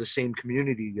the same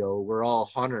community, though. We're all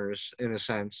hunters in a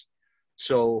sense.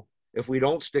 So if we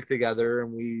don't stick together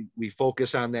and we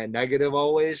focus on that negative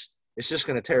always, it's just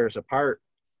going to tear us apart.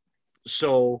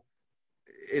 So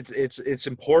it's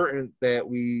important that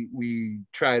we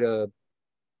try to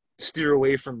steer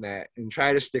away from that and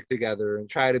try to stick together and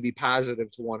try to be positive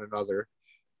to one another.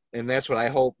 And that's what I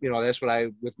hope, that's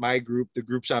what with my group, the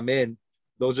groups I'm in,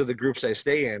 those are the groups I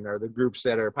stay in, are the groups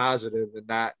that are positive and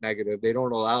not negative. They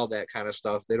don't allow that kind of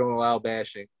stuff. They don't allow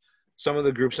bashing. Some of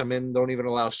the groups I'm in don't even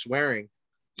allow swearing.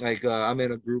 Like I'm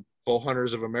in a group called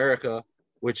Hunters of America,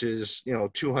 which is,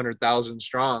 200,000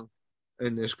 strong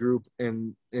in this group,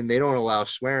 and they don't allow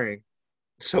swearing.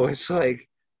 So it's like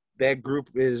that group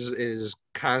is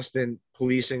constant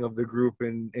policing of the group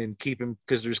and keeping,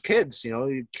 because there's kids,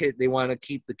 they want to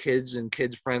keep the kids and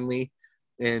kids friendly.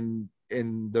 And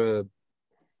the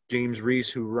James Reese,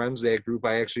 who runs that group,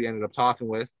 I actually ended up talking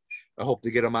with. I hope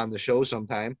to get him on the show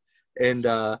sometime. And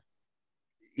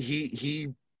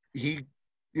he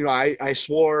I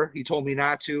swore. He told me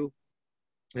not to.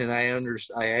 And I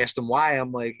asked him why.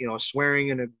 I'm like, swearing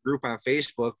in a group on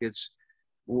Facebook,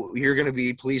 you're going to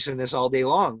be policing this all day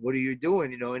long. What are you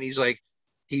doing? And he's like,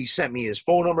 he sent me his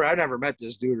phone number. I never met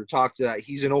this dude or talked to that.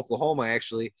 He's in Oklahoma,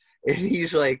 actually. And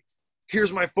he's like,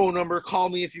 here's my phone number. Call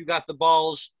me if you got the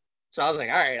balls. So I was like,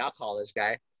 all right, I'll call this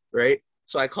guy. Right.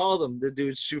 So I called him. The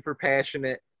dude's super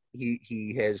passionate.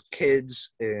 He has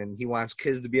kids, and he wants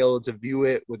kids to be able to view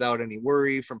it without any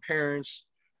worry from parents.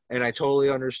 And I totally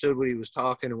understood what he was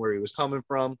talking and where he was coming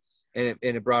from. And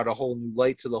it brought a whole new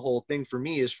light to the whole thing for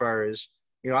me, as far as,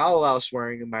 I'll allow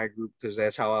swearing in my group because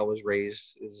that's how I was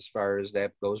raised as far as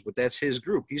that goes. But that's his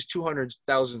group. He's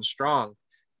 200,000 strong.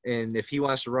 And if he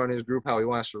wants to run his group how he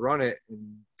wants to run it,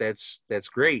 that's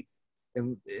great.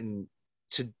 And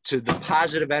to the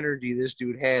positive energy this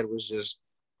dude had was just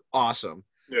awesome.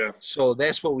 Yeah. So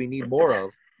that's what we need more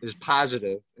of, is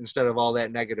positive instead of all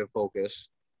that negative focus.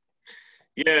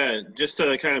 Yeah, just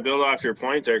to kind of build off your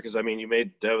point there, because I mean, you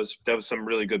made that was some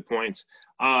really good points.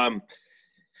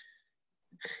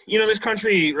 This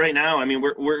country right now, I mean,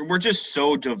 we're just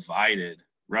so divided,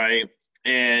 right?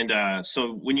 And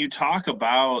so when you talk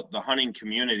about the hunting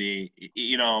community,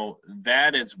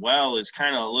 that as well is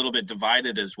kind of a little bit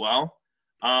divided as well.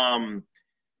 I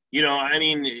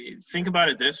mean, think about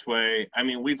it this way. I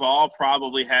mean, we've all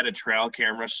probably had a trail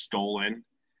camera stolen.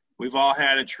 We've all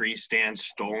had a tree stand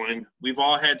stolen. We've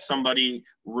all had somebody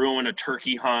ruin a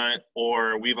turkey hunt,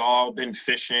 or we've all been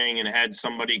fishing and had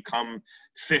somebody come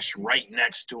fish right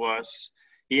next to us.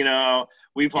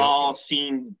 We've all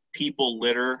seen people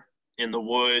litter in the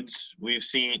woods. We've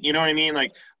seen, you know what I mean?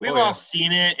 Like, we've all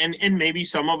seen it, and maybe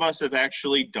some of us have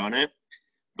actually done it.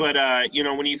 But,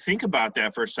 when you think about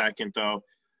that for a second, though,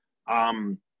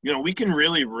 we can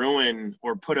really ruin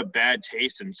or put a bad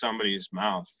taste in somebody's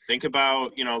mouth. Think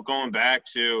about, going back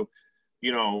to,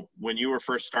 when you were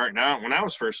first starting out, when I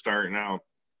was first starting out.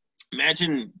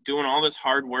 Imagine doing all this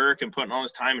hard work and putting all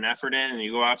this time and effort in, and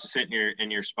you go out to sit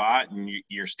in your spot and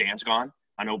your stand's gone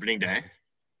on opening day.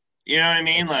 You know what I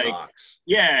mean? It sucks.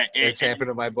 Yeah. It's happened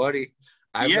to my buddy.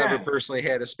 I've never personally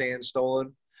had a stand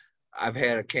stolen. I've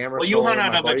had a camera stolen. You hunt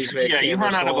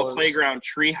out of a playground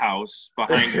tree house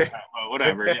behind you.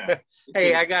 Whatever, yeah.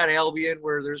 Hey, I got Albion,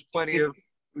 where there's plenty of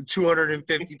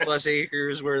 250 plus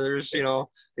acres where there's,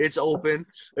 it's open.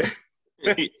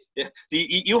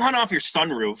 You hunt off your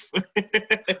sunroof.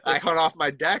 I hunt off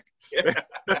my deck.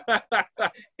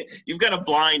 You've got a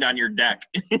blind on your deck.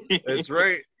 That's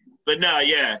right. But no,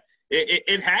 yeah,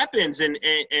 it happens, and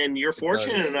you're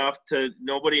fortunate enough to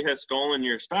nobody has stolen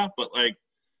your stuff. But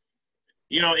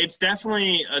It's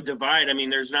definitely a divide. I mean,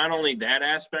 there's not only that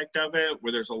aspect of it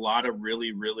where there's a lot of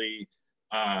really, really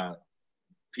uh,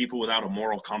 people without a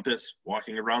moral compass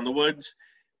walking around the woods.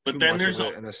 But Too then much of there's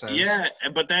it in a sense. yeah,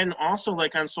 but then also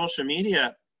like on social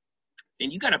media,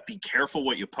 and you got to be careful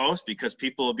what you post because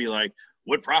people will be like,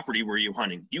 what property were you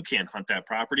hunting? You can't hunt that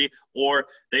property. Or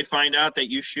they find out that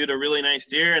you shoot a really nice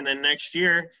deer, and then next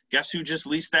year, guess who just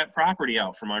leased that property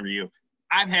out from under you?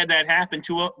 I've had that happen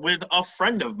with a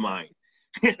friend of mine.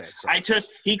 That sucks.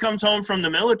 He comes home from the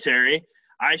military.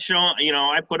 I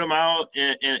put him out,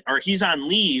 or he's on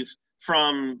leave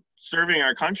from serving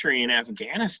our country in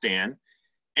Afghanistan.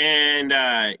 And,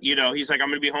 he's like, I'm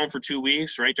going to be home for 2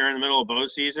 weeks right during the middle of bow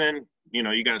season.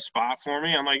 You got a spot for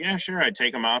me? I'm like, yeah, sure. I'd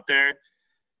take him out there.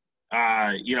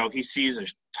 He sees a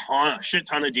shit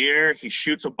ton of deer. He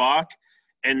shoots a buck.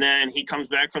 And then he comes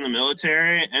back from the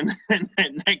military. And then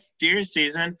next deer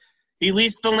season, he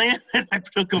leased the land that I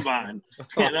took him on.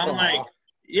 And I'm like,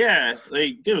 yeah,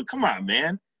 like, dude, come on,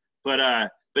 man.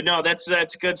 But no,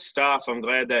 that's good stuff. I'm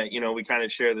glad that, we kind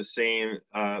of share the same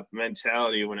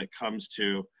mentality when it comes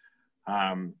to,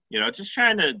 just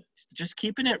trying to just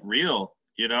keeping it real,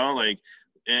 like,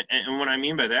 and what I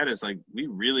mean by that is like, we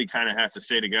really kind of have to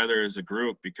stay together as a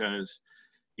group because,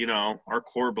 our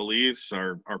core beliefs,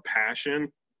 our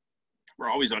passion, we're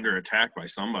always under attack by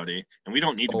somebody, and we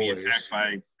don't need to be attacked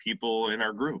Always. by people in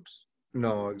our groups.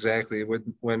 No, exactly.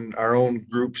 When our own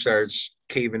group starts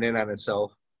caving in on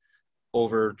itself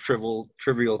over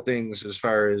trivial things, as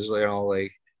far as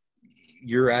like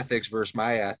your ethics versus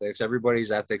my ethics, everybody's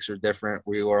ethics are different.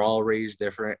 We were all raised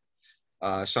different.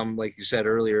 Some, like you said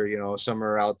earlier, some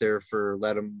are out there for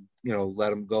let them go,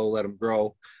 let them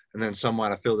grow, and then some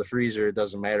want to fill the freezer. It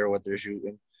doesn't matter what they're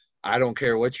shooting. I don't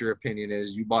care what your opinion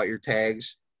is. You bought your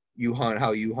tags. You hunt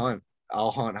how you hunt. I'll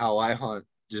hunt how I hunt.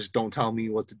 Just don't tell me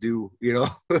what to do. Yeah.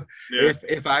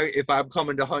 If I'm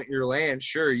coming to hunt your land,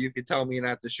 sure, you could tell me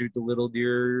not to shoot the little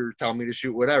deer, or tell me to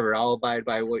shoot whatever. I'll abide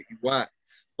by what you want.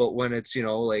 But when it's,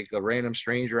 like a random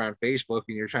stranger on Facebook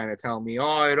and you're trying to tell me, oh,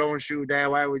 I don't shoot that,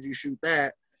 why would you shoot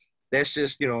that? That's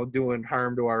just, doing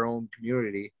harm to our own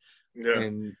community. Yeah.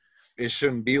 And it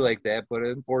shouldn't be like that. But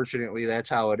unfortunately, that's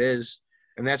how it is.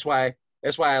 And that's why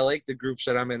I like the groups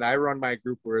that I'm in. I run my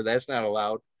group where that's not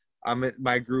allowed. I'm in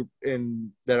my group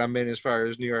that I'm in as far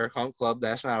as New York Hunt Club.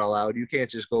 That's not allowed. You can't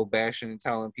just go bashing and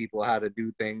telling people how to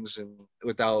do things and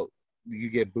without you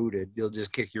get booted. They'll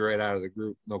just kick you right out of the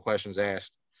group. No questions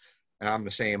asked. And I'm the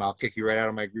same. I'll kick you right out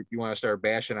of my group. You want to start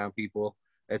bashing on people,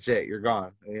 that's it. You're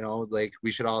gone. Like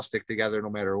we should all stick together no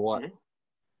matter what. Mm-hmm.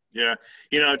 Yeah.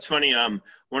 It's funny.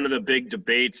 One of the big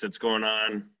debates that's going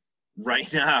on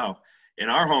right now in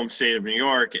our home state of New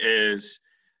York is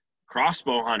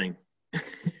crossbow hunting.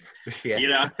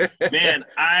 Yeah. Man,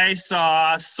 I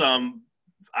saw some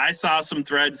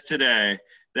threads today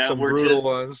that Some were brutal just,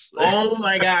 ones. oh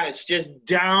my gosh, just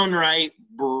downright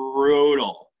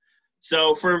brutal.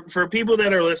 So for people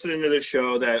that are listening to the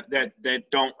show that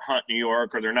don't hunt New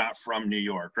York or they're not from New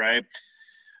York, right?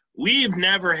 We've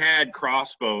never had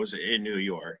crossbows in New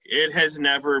York. It has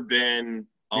never been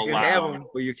You can have allowed. them,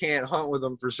 but you can't hunt with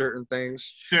them for certain things.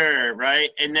 Sure, right?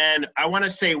 And then I want to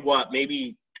say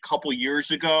maybe a couple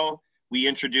years ago, we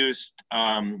introduced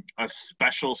a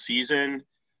special season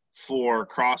for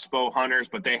crossbow hunters,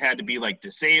 but they had to be like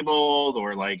disabled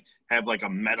or like have like a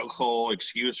medical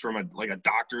excuse from a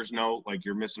doctor's note, like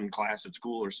you're missing class at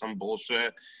school or some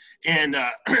bullshit. And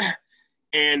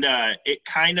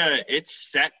it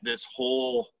set this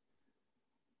whole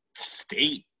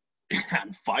state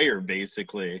on fire,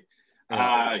 basically.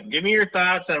 Give me your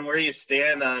thoughts on where you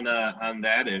stand on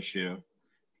that issue.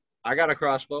 I got a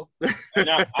crossbow. I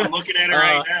know I'm looking at it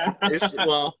right It's now.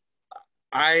 well,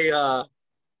 I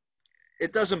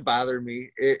it doesn't bother me.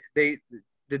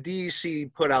 The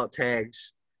DEC put out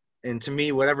tags, and to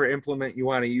me, whatever implement you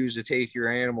want to use to take your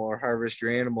animal or harvest your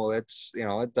animal, that's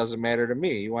it doesn't matter to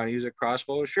me. You want to use a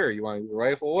crossbow, sure. You want to use a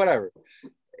rifle, whatever.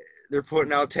 They're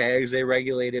putting out tags. They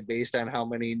regulate it based on how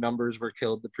many numbers were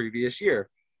killed the previous year.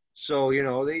 So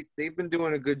they've been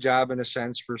doing a good job in a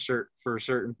sense for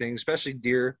certain things, especially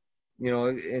deer.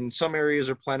 In some areas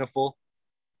are plentiful.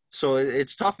 So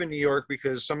it's tough in New York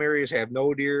because some areas have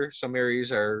no deer, some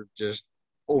areas are just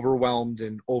overwhelmed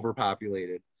and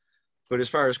overpopulated. But as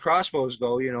far as crossbows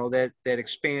go, that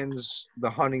expands the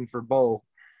hunting for bow,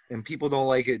 and people don't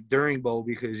like it during bow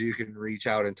because you can reach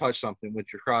out and touch something with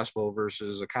your crossbow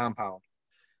versus a compound.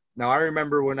 Now I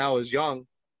remember when I was young,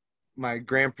 my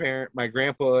grandpa,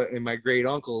 and my great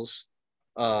uncles,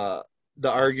 the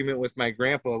argument with my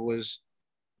grandpa was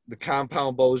the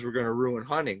compound bows were going to ruin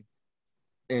hunting,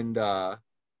 and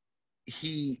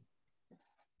he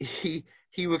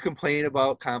he would complain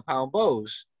about compound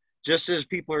bows, just as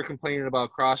people are complaining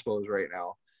about crossbows right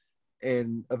now.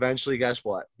 And eventually, guess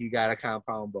what? He got a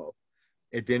compound bow.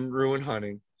 It didn't ruin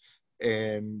hunting,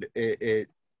 and it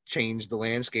changed the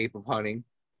landscape of hunting.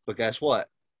 But guess what?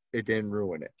 It didn't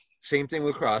ruin it. Same thing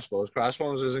with crossbows.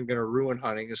 Crossbows isn't going to ruin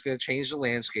hunting. It's going to change the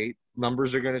landscape.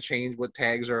 Numbers are going to change what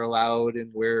tags are allowed and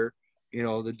where, the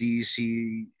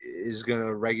DEC is going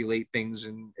to regulate things,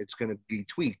 and it's going to be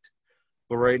tweaked.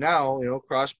 But right now,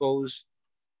 crossbows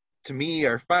to me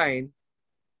are fine.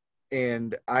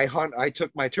 And I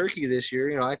took my turkey this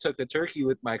year. I took a turkey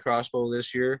with my crossbow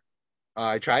this year.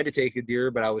 I tried to take a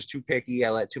deer, but I was too picky. I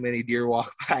let too many deer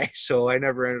walk by, so I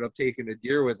never ended up taking a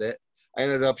deer with it. I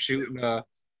ended up shooting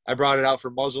I brought it out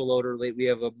for muzzleloader. We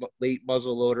have a late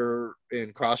muzzleloader,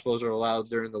 and crossbows are allowed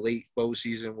during the late bow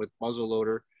season with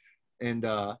muzzleloader. And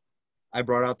I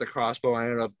brought out the crossbow. I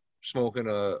ended up smoking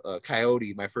a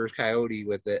coyote, my first coyote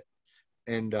with it.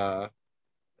 And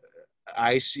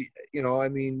I see,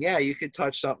 yeah, you could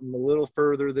touch something a little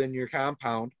further than your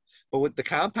compound. But with the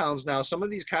compounds now, some of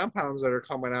these compounds that are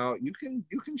coming out, you can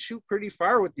shoot pretty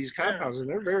far with these compounds, and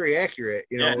they're very accurate.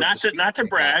 Not to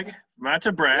brag,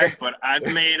 Yeah. but I've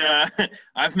made a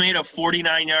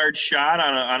 49-yard shot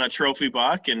on a trophy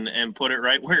buck and put it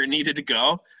right where it needed to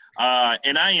go.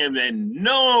 And I am do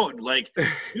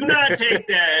not take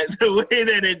that the way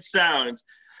that it sounds.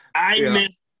 I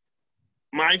missed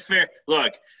my fair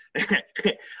look.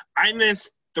 I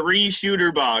missed 3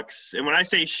 shooter bucks, and when I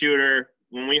say shooter,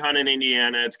 when we hunt in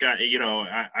Indiana, it's got,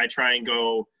 I try and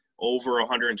go over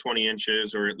 120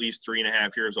 inches or at least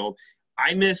 3.5 years old.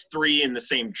 I missed 3 in the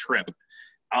same trip.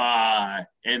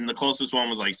 And the closest one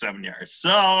was like 7 yards. So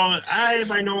I,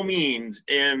 by no means,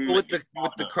 am. With the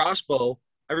crossbow,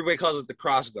 everybody calls it the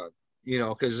cross gun,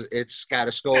 because it's got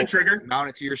a scope, trigger, mount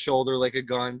it to your shoulder like a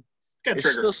gun.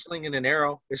 It's still slinging an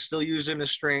arrow. It's still using a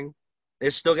string.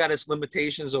 It's still got its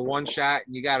limitations of one shot,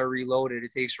 and you got to reload it.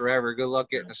 It takes forever. Good luck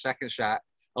getting a second shot.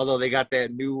 Although they got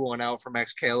that new one out from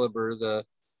Excalibur, the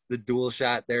dual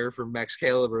shot there from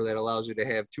Excalibur that allows you to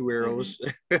have 2 arrows,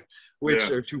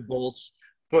 which are 2 bolts.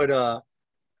 But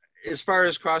as far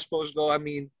as crossbows go, I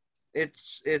mean,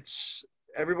 it's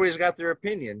everybody's got their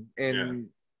opinion, and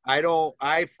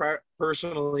I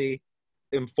personally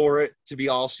am for it to be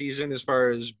all season as far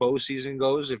as bow season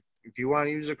goes. If you want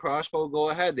to use a crossbow,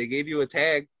 go ahead. They gave you a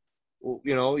tag,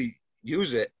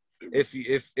 use it.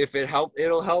 If it help,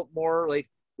 it'll help more. Like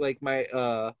my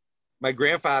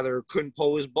grandfather couldn't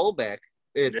pull his bow back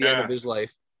at the end of his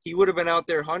life. He would have been out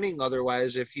there hunting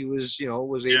otherwise if he was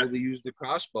was able to use the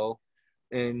crossbow,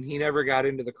 and he never got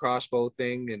into the crossbow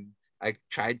thing. And I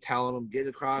tried telling him, get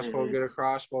a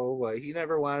crossbow, but he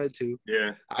never wanted to.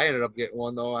 Yeah. I ended up getting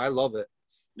one though. I love it.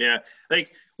 Yeah.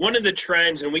 Like one of the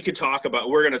trends, and we're going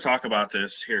to talk about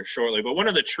this here shortly, but one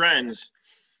of the trends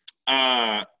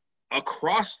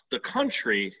across the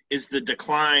country is the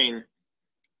decline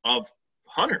of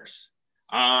hunters.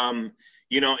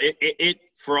 It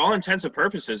for all intents and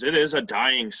purposes, it is a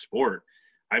dying sport.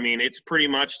 I mean, it's pretty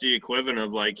much the equivalent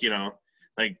of like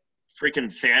freaking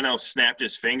Thanos snapped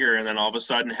his finger and then all of a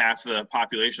sudden half the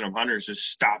population of hunters just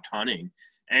stopped hunting.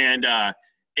 And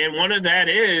one of that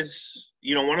is,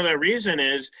 one of the reason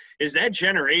is that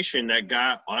generation that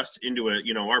got us into it,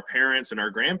 our parents and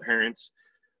our grandparents,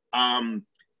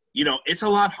 it's a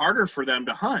lot harder for them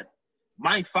to hunt.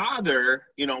 My father,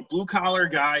 blue collar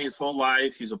guy his whole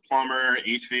life. He's a plumber,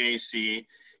 HVAC,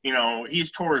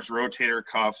 he's tore his rotator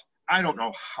cuff. I don't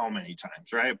know how many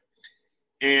times, right?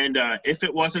 And if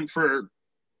it wasn't for,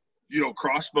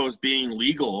 crossbows being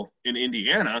legal in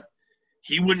Indiana,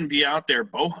 he wouldn't be out there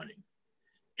bow hunting.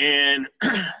 And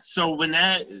so when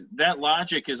that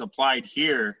logic is applied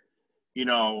here, you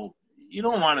don't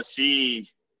want to see,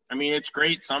 I mean, it's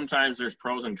great. Sometimes there's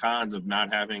pros and cons of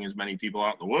not having as many people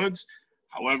out in the woods.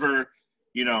 However,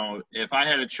 if I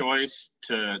had a choice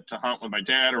to hunt with my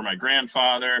dad or my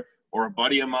grandfather or a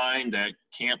buddy of mine that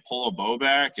can't pull a bow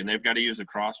back and they've got to use a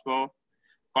crossbow,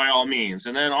 by all means.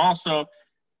 And then also,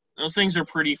 those things are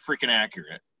pretty freaking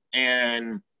accurate.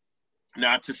 And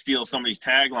not to steal somebody's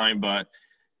tagline, but,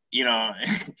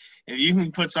 if you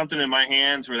can put something in my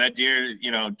hands where that deer,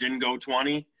 didn't go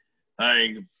 20,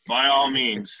 like, by all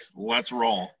means, let's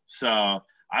roll. So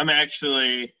I'm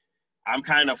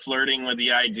kind of flirting with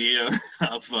the idea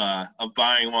of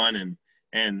buying one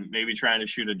and maybe trying to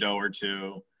shoot a doe or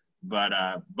 2. But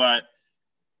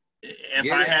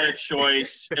if I had a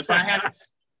choice,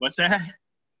 what's that?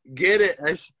 Get it,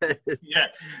 I said. Yeah,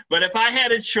 but if I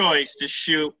had a choice to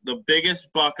shoot the biggest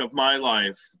buck of my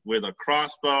life with a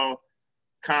crossbow,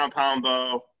 compound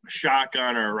bow, a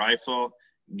shotgun, or a rifle,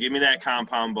 give me that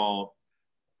compound bow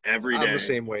every I'm the day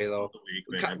same way of though. the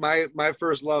week, man. My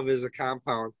first love is a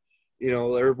compound,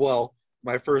 or well,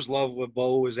 my first love with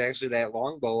bow was actually that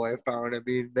longbow I found. I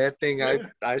mean, that thing Yeah.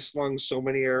 I slung so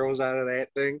many arrows out of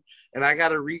that thing, and I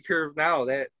got a recurve now.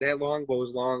 That longbow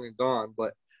is long and gone,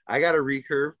 but I got a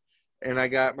recurve, and I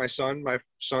got my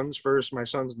son's first. My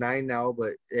son's 9 now,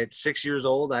 but at 6 years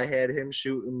old, I had him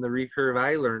shooting the recurve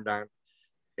I learned on,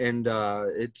 and Yeah.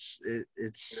 it's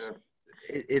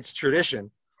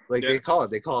tradition, like Yeah. they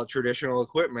call it traditional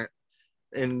equipment,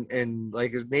 and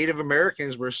like as Native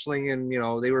Americans were slinging,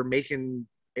 they were making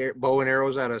bow and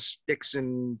arrows out of sticks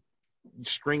and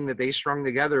string that they strung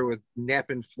together with nap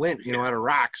and flint, Yeah. out of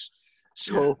rocks.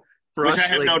 Yeah. So for Which I us,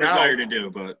 have like no now, desire to do,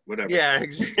 but whatever. yeah,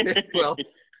 exactly. Well,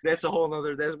 that's a whole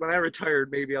nother. That's when I retired.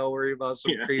 Maybe I'll worry about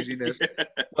some Yeah. craziness, Yeah.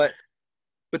 but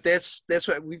that's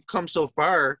what we've come so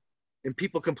far, and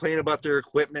people complain about their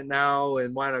equipment now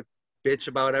and want to bitch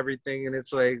about everything, and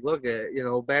it's like, look at,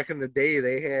 back in the day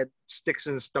they had sticks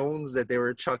and stones that they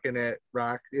were chucking at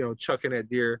chucking at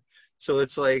deer. So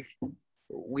it's like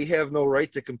we have no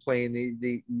right to complain.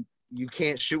 You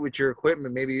can't shoot with your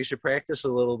equipment. Maybe you should practice a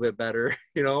little bit better.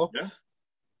 Yeah.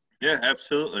 Yeah,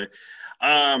 absolutely.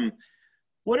 Um,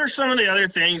 what are some of the other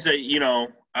things that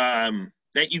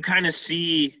that you kind of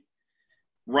see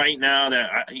right now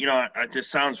that this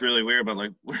sounds really weird, but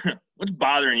like, what's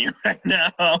bothering you right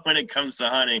now when it comes to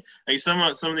hunting? Like some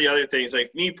of the other things,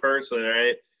 like me personally,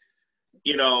 right?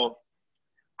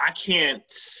 I can't.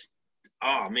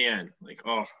 Oh man, like,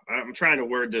 I'm trying to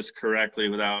word this correctly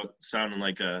without sounding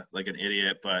like an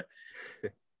idiot, but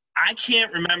I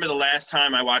can't remember the last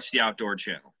time I watched the Outdoor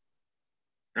Channel.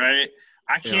 Right?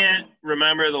 I Yeah. can't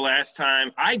remember the last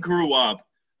time I grew up.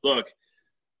 Look,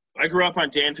 I grew up on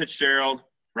Dan Fitzgerald,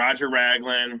 Roger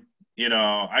Ragland.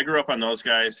 I grew up on those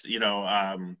guys.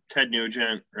 Ted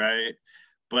Nugent, right?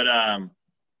 But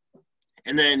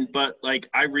but like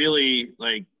I really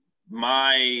like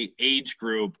my age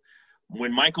group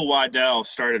when Michael Waddell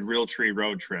started Realtree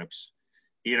Road Trips.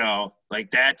 Like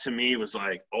that to me was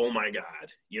like, oh my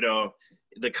God,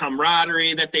 the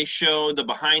camaraderie that they showed, the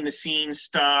behind the scenes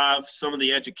stuff, some of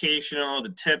the educational,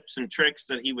 the tips and tricks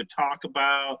that he would talk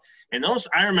about. And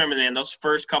I remember those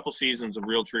first couple seasons of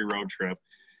Realtree Road Trip,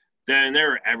 then they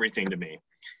were everything to me.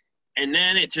 And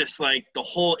then it just like the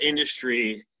whole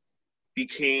industry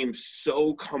became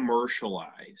so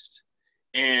commercialized.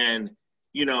 And,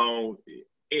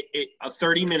 a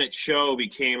 30-minute show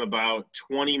became about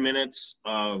 20 minutes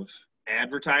of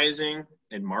advertising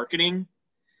and marketing.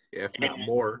 Yeah, if not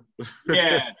more.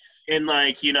 Yeah. And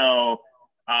like, like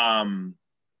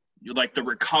the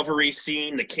recovery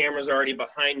scene, the camera's already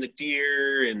behind the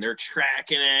deer and they're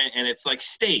tracking it and it's like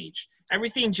staged.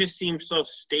 Everything just seems so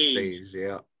staged. Days,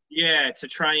 yeah. Yeah, to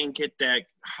try and get that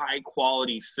high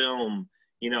quality film,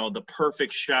 the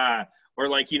perfect shot. Or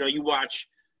like, you watch,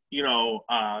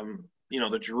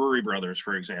 the Drury brothers,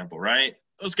 for example, right?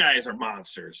 Those guys are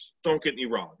monsters. Don't get me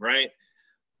wrong, right?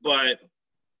 But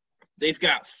they've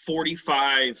got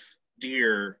 45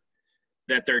 deer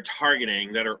that they're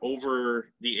targeting that are over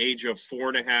the age of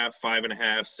 4.5, 5.5,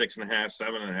 6.5,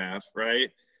 7.5, right?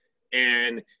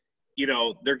 And,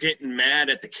 they're getting mad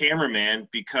at the cameraman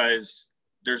because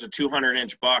there's a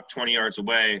 200-inch buck 20 yards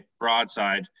away,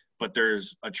 broadside, but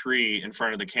there's a tree in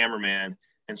front of the cameraman.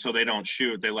 And so they don't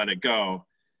shoot, they let it go.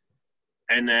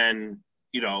 And then,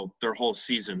 their whole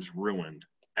season's ruined.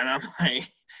 And I'm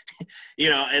like,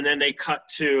 and then they cut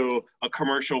to a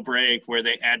commercial break where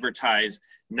they advertise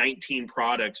 19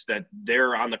 products that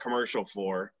they're on the commercial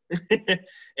for.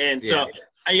 And so,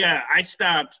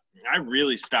 I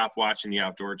really stopped watching the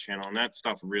Outdoor Channel, and that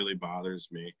stuff really bothers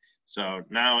me. So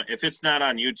now if it's not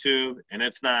on YouTube and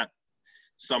it's not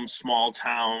some small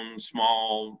town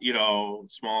guy,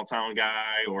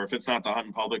 or if it's not the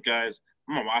Hunting Public guys,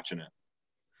 I'm not watching it.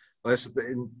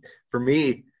 For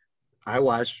me, I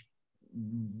watch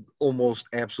almost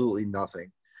absolutely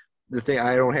nothing. The thing,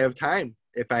 I don't have time.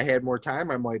 If I had more time,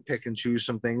 I might pick and choose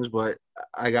some things, but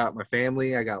I got my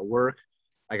family, I got work,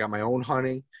 I got my own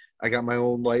hunting, I got my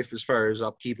own life as far as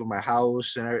upkeep of my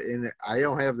house, and I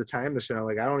don't have the time to sit down.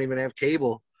 Like, I don't even have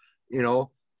cable, and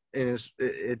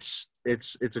it's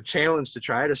a challenge to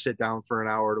try to sit down for an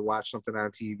hour to watch something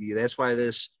on TV. That's why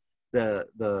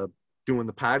the doing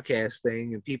the podcast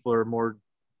thing, and people are more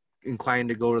inclined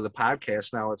to go to the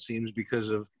podcast now, it seems, because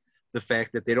of the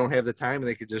fact that they don't have the time.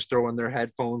 They could just throw in their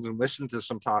headphones and listen to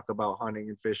some talk about hunting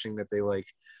and fishing that they like.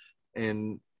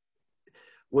 And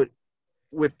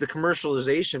with the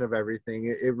commercialization of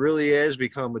everything, it really has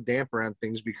become a damper on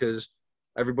things, because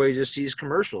everybody just sees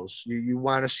commercials. You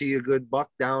want to see a good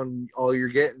buck down, all you're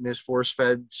getting is force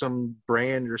fed some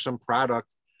brand or some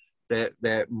product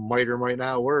that might or might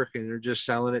not work, and they're just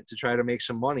selling it to try to make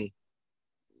some money.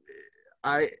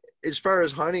 As far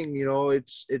as hunting,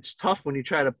 it's tough when you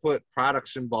try to put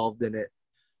products involved in it.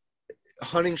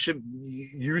 Hunting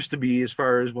used to be, as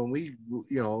far as when we,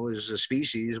 as a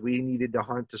species, we needed to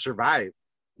hunt to survive.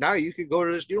 Now you could go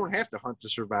to this, you don't have to hunt to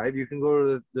survive. You can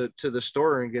go to the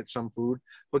store and get some food.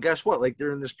 But guess what? Like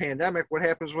during this pandemic, what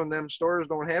happens when them stores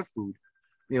don't have food?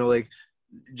 Like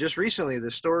just recently,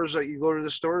 the stores that you go to the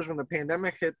stores when the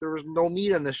pandemic hit, there was no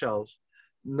meat on the shelves,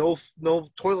 no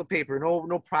toilet paper,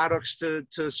 no products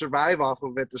to survive off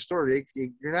of at the store.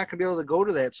 You're not gonna be able to go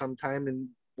to that sometime, and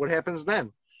what happens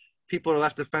then? People are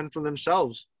left to fend for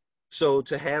themselves. So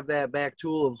to have that back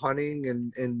tool of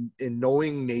hunting and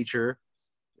knowing nature,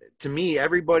 to me,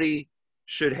 everybody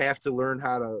should have to learn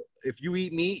how to, if you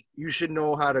eat meat, you should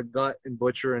know how to gut and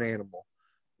butcher an animal.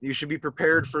 You should be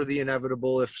prepared for the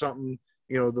inevitable if something,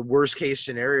 the worst case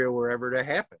scenario were ever to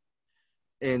happen.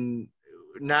 And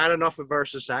not enough of our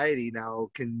society now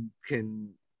can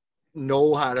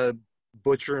know how to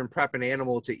butcher and prep an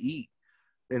animal to eat.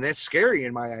 And that's scary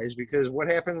in my eyes, because what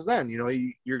happens then?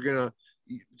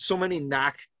 So many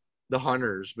knock the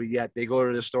hunters, but yet they go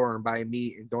to the store and buy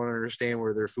meat and don't understand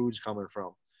where their food's coming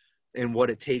from and what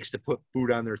it takes to put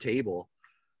food on their table.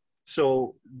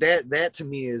 So that to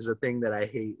me is a thing that I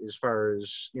hate, as far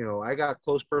as, I got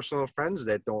close personal friends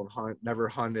that don't hunt, never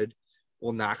hunted,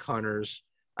 will knock hunters.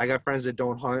 I got friends that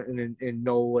don't hunt and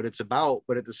know what it's about,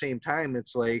 but at the same time,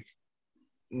 it's like,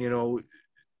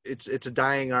 it's a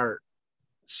dying art.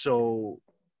 So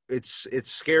it's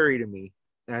scary to me.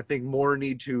 And I think more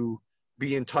need to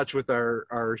be in touch with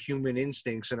our human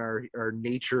instincts and our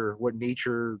nature, what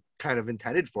nature kind of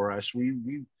intended for us.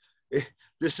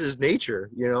 This is nature,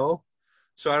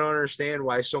 so I don't understand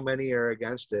why so many are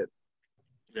against it.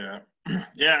 Yeah.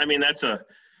 Yeah. I mean, it's a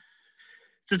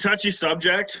touchy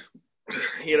subject,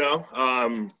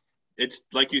 it's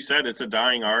like you said, it's a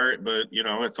dying art, but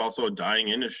it's also a dying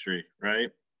industry, right?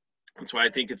 That's why I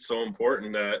think it's so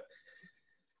important that,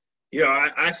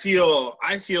 I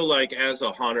feel like as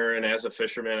a hunter and as a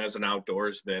fisherman, as an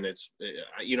outdoorsman, it's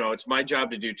my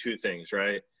job to do two things,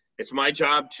 right? It's my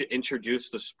job to introduce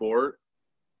the sport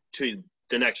to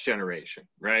the next generation,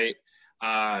 right?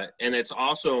 And it's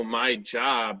also my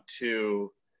job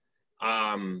to,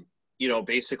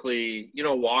 basically,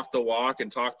 walk the walk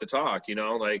and talk the talk,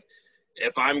 like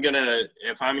if I'm gonna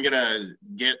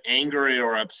get angry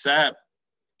or upset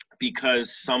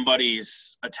because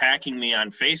somebody's attacking me on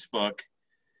Facebook,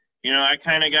 I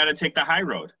kind of got to take the high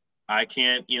road. I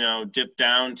can't, dip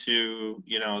down to,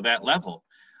 that level.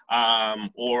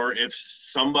 Or if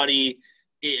somebody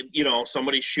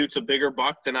shoots a bigger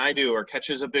buck than I do or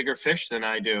catches a bigger fish than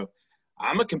I do,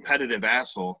 I'm a competitive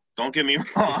asshole. Don't get me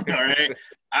wrong, all right?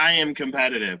 I am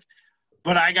competitive.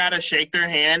 But I got to shake their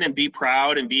hand and be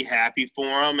proud and be happy for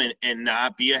them and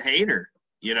not be a hater.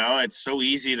 It's so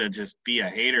easy to just be a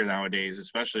hater nowadays,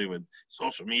 especially with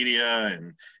social media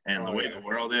and the way the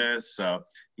world is. So,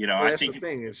 I think the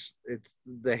thing is, it's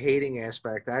the hating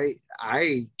aspect.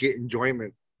 I get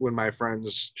enjoyment when my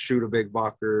friends shoot a big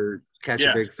buck or catch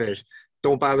a big fish.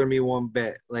 Don't bother me one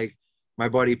bit. Like my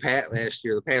buddy Pat last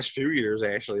year, the past few years,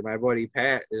 actually, my buddy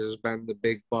Pat has been the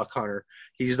big buck hunter.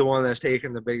 He's the one that's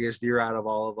taken the biggest deer out of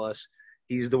all of us.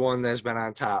 He's the one that's been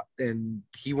on top. And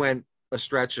he went a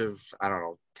stretch of, I don't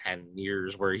know, 10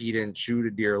 years where he didn't shoot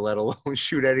a deer, let alone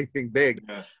shoot anything big.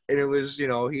 Yeah. And it was,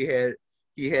 he had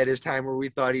his time where we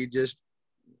thought he just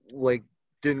like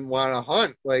didn't want to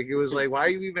hunt. Like it was like, why are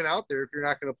you even out there if you're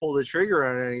not going to pull the trigger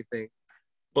on anything?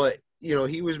 But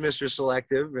he was Mr.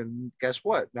 Selective, and guess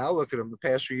what? Now look at him. The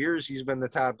past few years, he's been the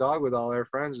top dog with all our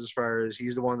friends as far as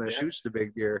he's the one that shoots the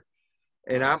big deer.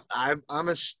 And I'm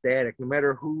ecstatic, no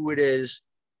matter who it is.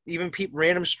 Even people,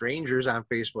 random strangers on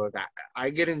Facebook,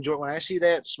 I get enjoy when I see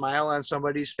that smile on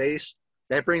somebody's face.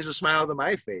 That brings a smile to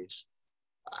my face.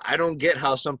 I don't get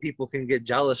how some people can get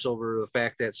jealous over the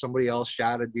fact that somebody else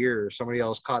shot a deer or somebody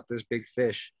else caught this big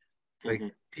fish. Like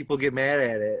people get mad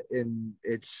at it, and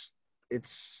it's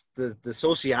the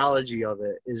sociology of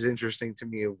it is interesting to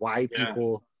me, of why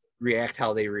people react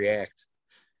how they react.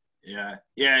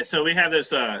 Yeah. So we have this,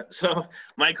 so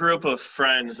my group of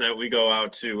friends that we go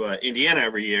out to Indiana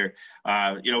every year,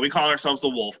 we call ourselves the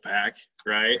Wolf Pack,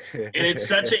 right? And it's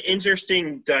such an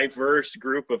interesting, diverse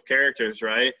group of characters,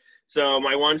 right? So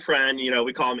my one friend,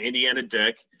 we call him Indiana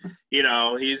Dick.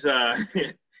 He's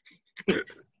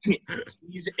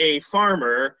he's a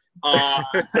farmer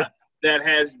that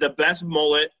has the best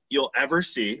mullet you'll ever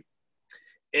see.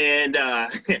 And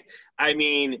I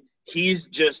mean, he's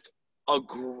just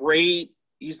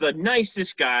he's the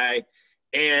nicest guy.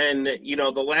 And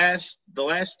the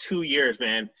last 2 years,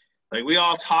 man, like we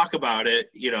all talk about it,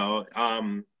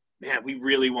 man, we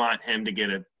really want him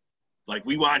to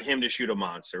we want him to shoot a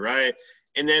monster, right?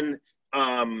 And then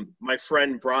my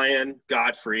friend Brian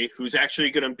Godfrey, who's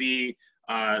actually going to be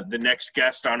the next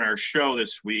guest on our show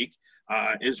this week,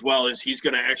 as well as he's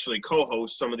going to actually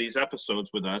co-host some of these episodes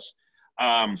with us.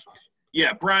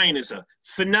 Yeah, Brian is a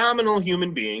phenomenal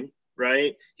human being,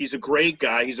 right? He's a great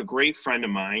guy. He's a great friend of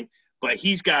mine, but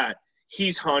he's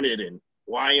hunted in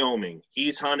Wyoming.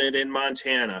 He's hunted in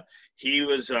Montana. He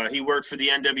worked for the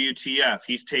NWTF.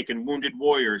 He's taken wounded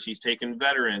warriors. He's taken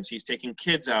veterans. He's taken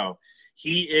kids out.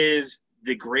 He is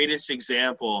the greatest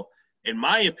example, in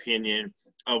my opinion,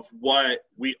 of what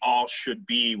we all should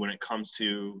be when it comes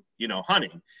to,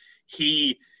 hunting.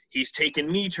 He's taken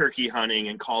me turkey hunting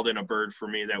and called in a bird for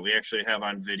me that we actually have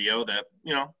on video that,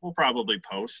 we'll probably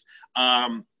post.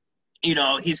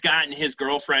 He's gotten his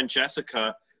girlfriend,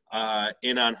 Jessica,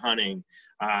 in on hunting.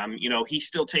 He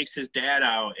still takes his dad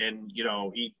out and,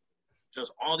 he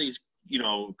does all these,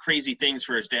 crazy things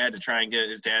for his dad to try and get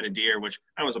his dad a deer, which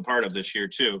I was a part of this year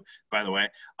too, by the way.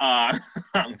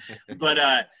 But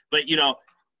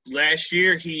last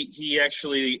year he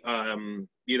actually,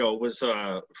 was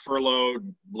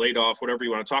furloughed, laid off, whatever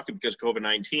you want to talk about, because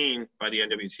COVID-19 by the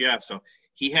NWTF. So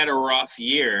he had a rough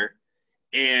year,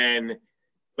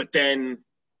 but then,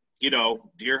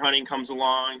 deer hunting comes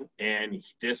along, and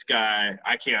this guy,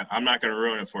 I'm not going to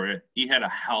ruin it for you. He had a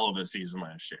hell of a season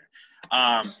last year.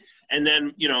 And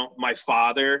then, my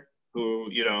father, who,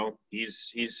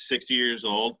 he's 60 years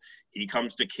old, he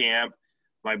comes to camp.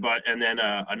 And then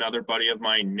another buddy of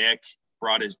mine, Nick,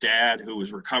 brought his dad, who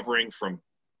was recovering from,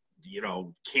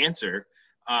 cancer.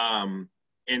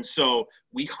 And so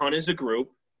we hunt as a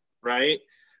group, right?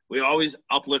 We always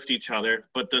uplift each other.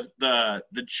 But the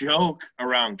joke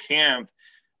around camp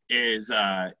is,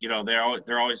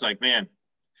 they're always like, man,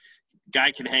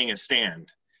 guy can hang a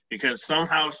stand, because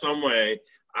somehow, some way,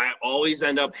 I always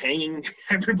end up hanging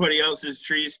everybody else's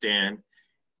tree stand.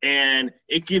 And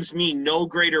it gives me no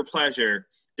greater pleasure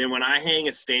than when I hang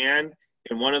a stand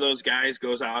and one of those guys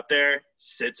goes out there,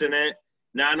 sits in it,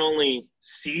 not only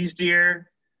sees deer,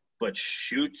 but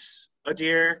shoots a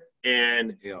deer.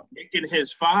 And Nick and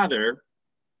his father,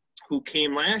 who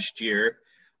came last year,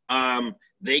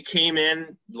 they came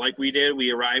in like we did.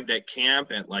 We arrived at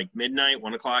camp at like midnight,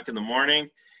 1 o'clock in the morning,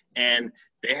 and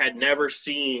they had never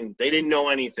seen, they didn't know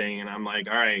anything. And I'm like,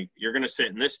 all right, you're going to sit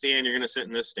in this stand, you're going to sit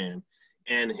in this stand.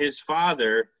 And his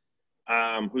father,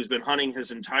 who's been hunting his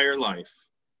entire life,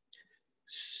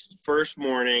 first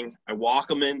morning, I walk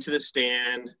him into the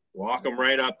stand, walk him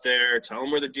right up there, tell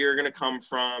him where the deer are going to come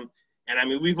from. And I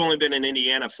mean, we've only been in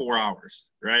Indiana 4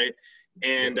 hours, right?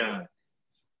 And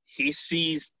he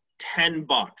sees 10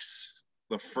 bucks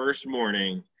the first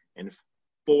morning, and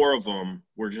 4 of them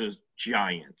were just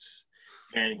giants.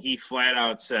 And he flat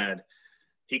out said,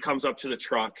 he comes up to the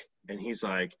truck and he's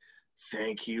like,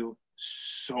 thank you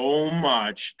so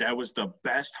much. That was the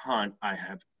best hunt I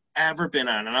have ever been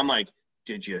on. And I'm like,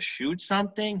 did you shoot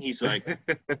something? He's like,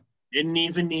 didn't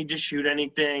even need to shoot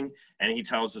anything. And he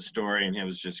tells the story, and it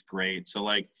was just great. So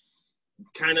like,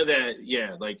 kind of that,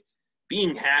 yeah, like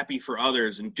being happy for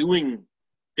others and doing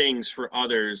things for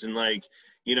others, and like,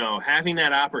 having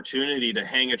that opportunity to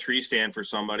hang a tree stand for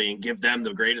somebody and give them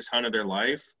the greatest hunt of their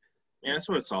life. Yeah, that's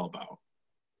what it's all about.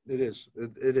 It is.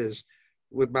 It is.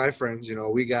 With my friends,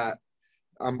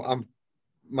 I'm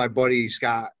my buddy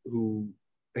Scott, who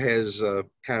has a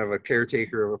kind of a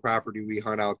caretaker of a property we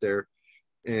hunt out there,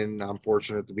 and I'm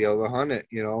fortunate to be able to hunt it,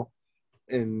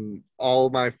 and all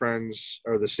of my friends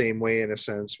are the same way in a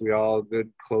sense. We all a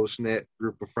good, close-knit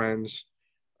group of friends.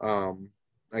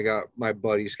 I got my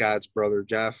buddy Scott's brother,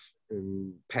 Jeff,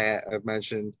 and Pat, I've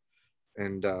mentioned.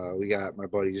 And we got my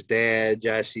buddy's dad,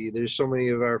 Jesse. There's so many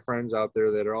of our friends out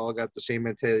there that are all got the same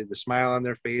mentality, the smile on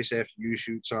their face after you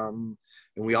shoot something.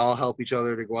 And we all help each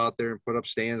other to go out there and put up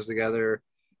stands together.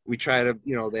 We try to,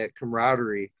 that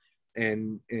camaraderie.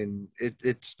 And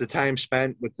it's the time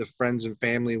spent with the friends and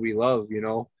family we love,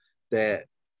 that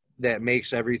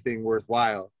makes everything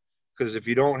worthwhile. Because if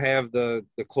you don't have the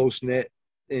close-knit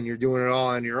and you're doing it all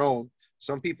on your own,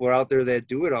 some people are out there that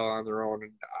do it all on their own,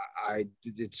 and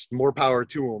it's more power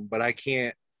to them. But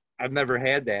I've never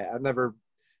had that. I've never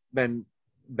been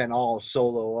all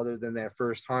solo other than that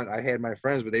first hunt. I had my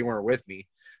friends, but they weren't with me.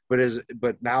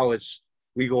 But now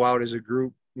we go out as a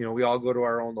group. We all go to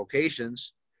our own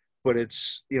locations, but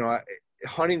it's,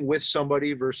 hunting with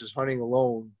somebody versus hunting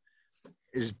alone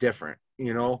is different,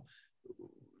 and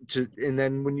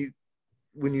then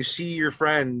when you see your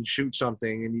friend shoot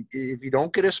something, and if you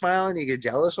don't get a smile and you get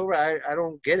jealous over it, I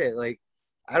don't get it. Like,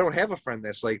 I don't have a friend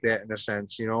that's like that in a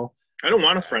sense, you know. I don't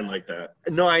want a friend like that.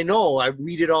 No, I know. I've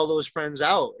weeded all those friends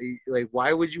out. Like,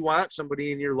 why would you want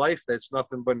somebody in your life that's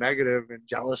nothing but negative and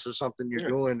jealous of something you're Yeah.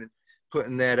 doing and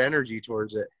putting that energy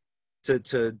towards it?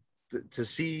 To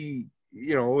see,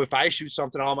 you know, if I shoot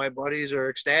something, all my buddies are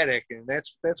ecstatic, and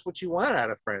that's what you want out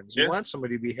of friends. You Yeah, want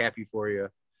somebody to be happy for you.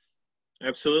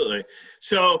 absolutely.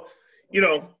 So, you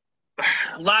know,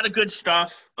 a lot of good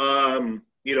stuff.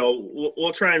 You know,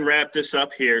 we'll try and wrap this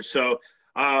up here. So,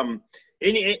 um,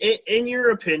 in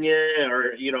your opinion,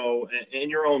 or you know, in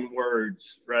your own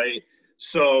words, right?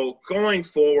 So going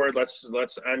forward, let's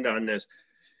end on this.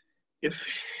 If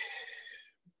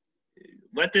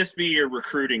let this be your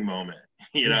recruiting moment,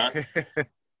 you know.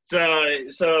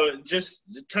 So just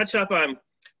touch up on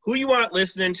who you want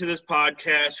listening to this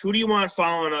podcast. Who do you want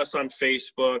following us on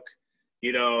Facebook?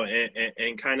 You know,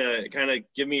 and kind of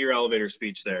give me your elevator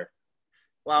speech there.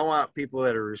 Well, I want people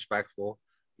that are respectful.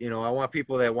 You know, I want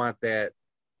people that want that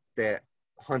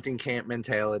hunting camp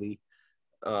mentality.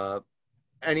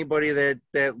 Anybody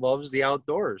that loves the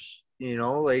outdoors. You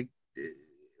know, like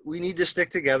we need to stick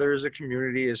together as a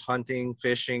community as hunting,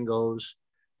 fishing goes.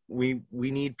 We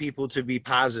need people to be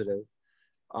positive.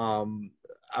 Um,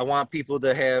 I want people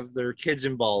to have their kids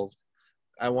involved.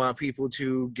 I want people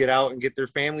to get out and get their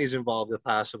families involved if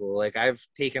possible. Like I've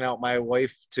taken out my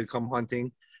wife to come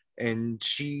hunting, and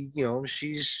she, you know,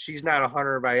 she's not a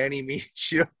hunter by any means,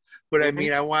 you know, but I Mm-hmm.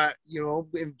 mean, I want, you know,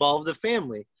 involve the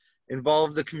family,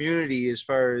 involve the community as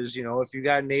far as, you know, if you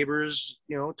got neighbors,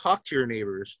 you know, talk to your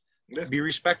neighbors, Yeah. be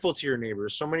respectful to your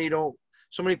neighbors. So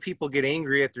many people get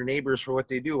angry at their neighbors for what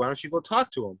they do. Why don't you go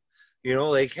talk to them? You know,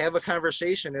 like have a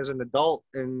conversation as an adult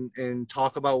and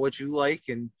talk about what you like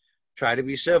and try to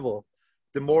be civil.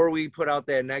 The more we put out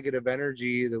that negative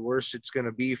energy, the worse it's going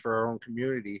to be for our own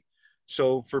community.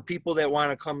 So for people that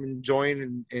want to come and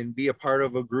join and be a part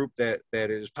of a group that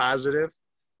is positive,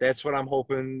 that's what I'm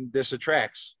hoping this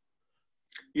attracts.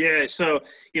 Yeah. So,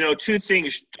 you know, two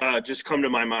things just come to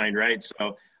my mind, right?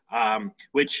 So,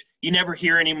 which you never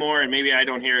hear anymore, and maybe I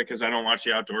don't hear it because I don't watch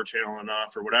the Outdoor Channel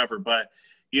enough or whatever. But,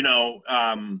 you know,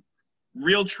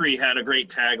 Realtree had a great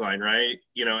tagline, right?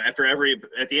 You know, at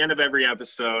the end of every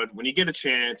episode, when you get a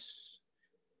chance,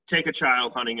 take a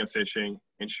child hunting and fishing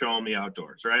and show them the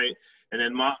outdoors, right? And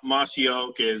then Mossy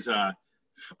Oak is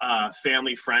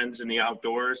family, friends, in the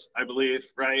outdoors, I believe,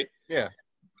 right? Yeah.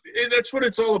 And that's what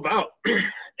it's all about.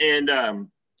 And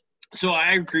so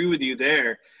I agree with you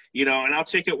there, you know, and I'll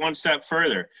take it one step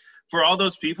further. For all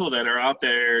those people that are out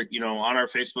there, you know, on our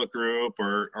Facebook group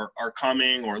or are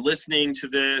coming or listening to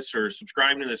this or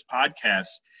subscribing to this podcast,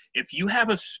 if you have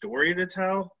a story to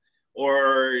tell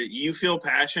or you feel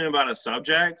passionate about a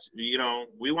subject, you know,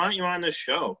 we want you on this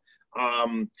show.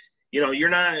 You know, you're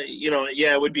not, you know,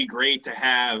 yeah, it would be great to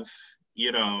have,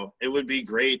 you know, it would be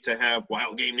great to have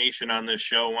Wild Game Nation on this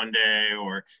show one day,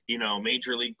 or, you know,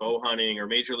 Major League Bow Hunting or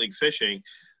Major League Fishing.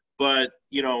 But,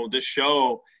 you know, this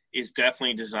show is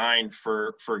definitely designed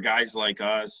for guys like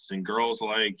us and girls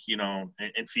like, you know,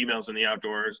 and females in the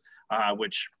outdoors,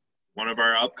 which one of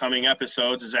our upcoming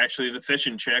episodes is actually the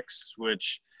Fishing Chicks,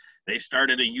 which they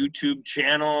started a YouTube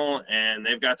channel and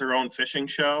they've got their own fishing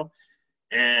show.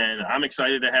 And I'm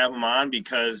excited to have them on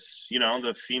because, you know,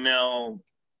 the female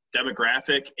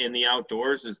demographic in the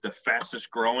outdoors is the fastest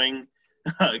growing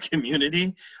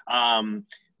community.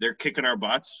 They're kicking our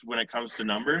butts when it comes to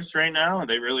numbers right now.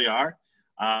 They really are.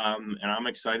 And I'm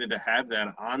excited to have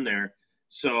that on there.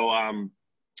 So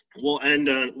we'll end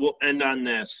on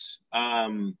this.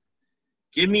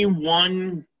 Give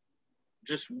me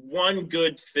just one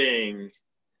good thing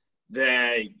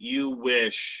that you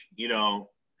wish, you know,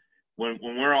 when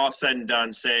we're all said and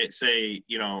done, say,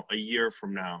 you know, a year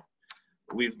from now,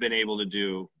 we've been able to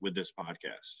do with this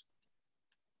podcast.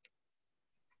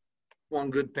 One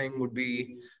good thing would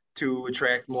be to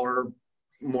attract more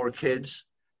kids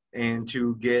and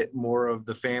to get more of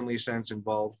the family sense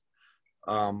involved.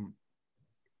 Um,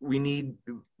 we need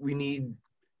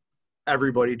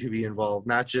everybody to be involved,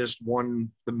 not just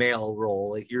the male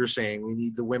role. Like you're saying, we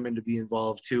need the women to be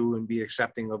involved too and be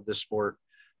accepting of the sport.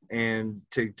 And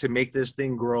to make this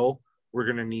thing grow, we're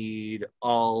going to need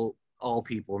all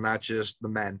people, not just the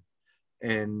men.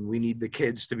 And we need the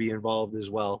kids to be involved as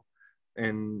well.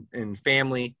 And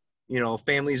family, you know,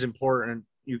 family is important.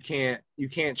 You can't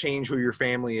change who your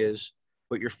family is,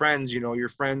 but your friends, you know, your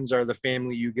friends are the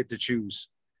family you get to choose.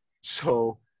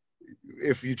 So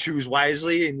if you choose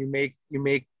wisely and you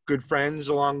make good friends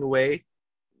along the way,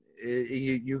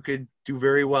 you could do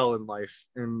very well in life.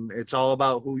 And it's all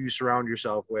about who you surround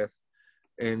yourself with.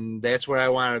 And that's what I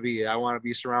want to be. I want to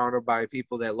be surrounded by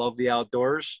people that love the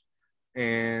outdoors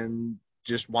and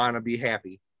just want to be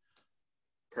happy.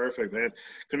 Perfect, man.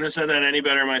 Couldn't have said that any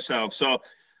better myself. So,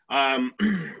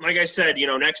 like I said,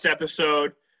 next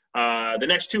episode, the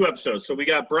next 2 episodes. So we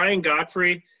got Brian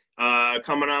Godfrey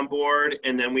coming on board,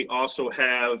 and then we also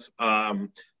have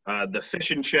the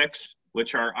Fishing Chicks,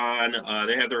 which are on.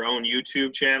 They have their own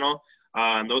YouTube channel.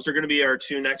 Those are going to be our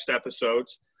 2 next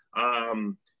episodes.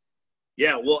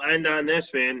 Yeah, we'll end on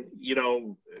this, man.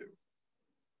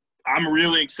 I'm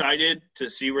really excited to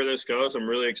see where this goes. I'm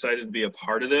really excited to be a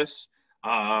part of this.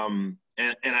 And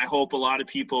I hope a lot of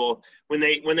people, when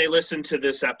they listen to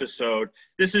this episode,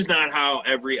 this is not how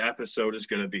every episode is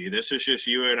going to be. This is just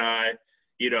you and I,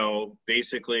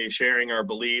 basically sharing our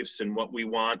beliefs and what we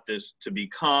want this to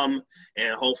become.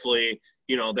 And hopefully,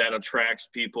 that attracts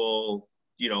people,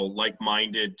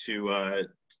 like-minded to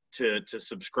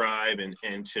subscribe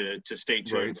and to stay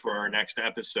tuned Right. for our next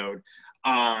episode.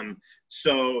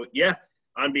 So yeah,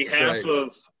 on behalf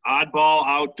of Oddball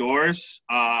Outdoors,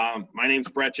 my name's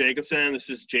Brett Jacobson. This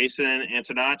is Jason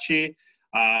Antonacci.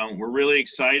 We're really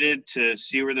excited to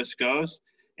see where this goes,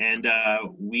 and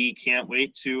we can't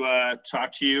wait to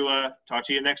talk to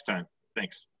you next time.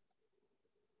 Thanks.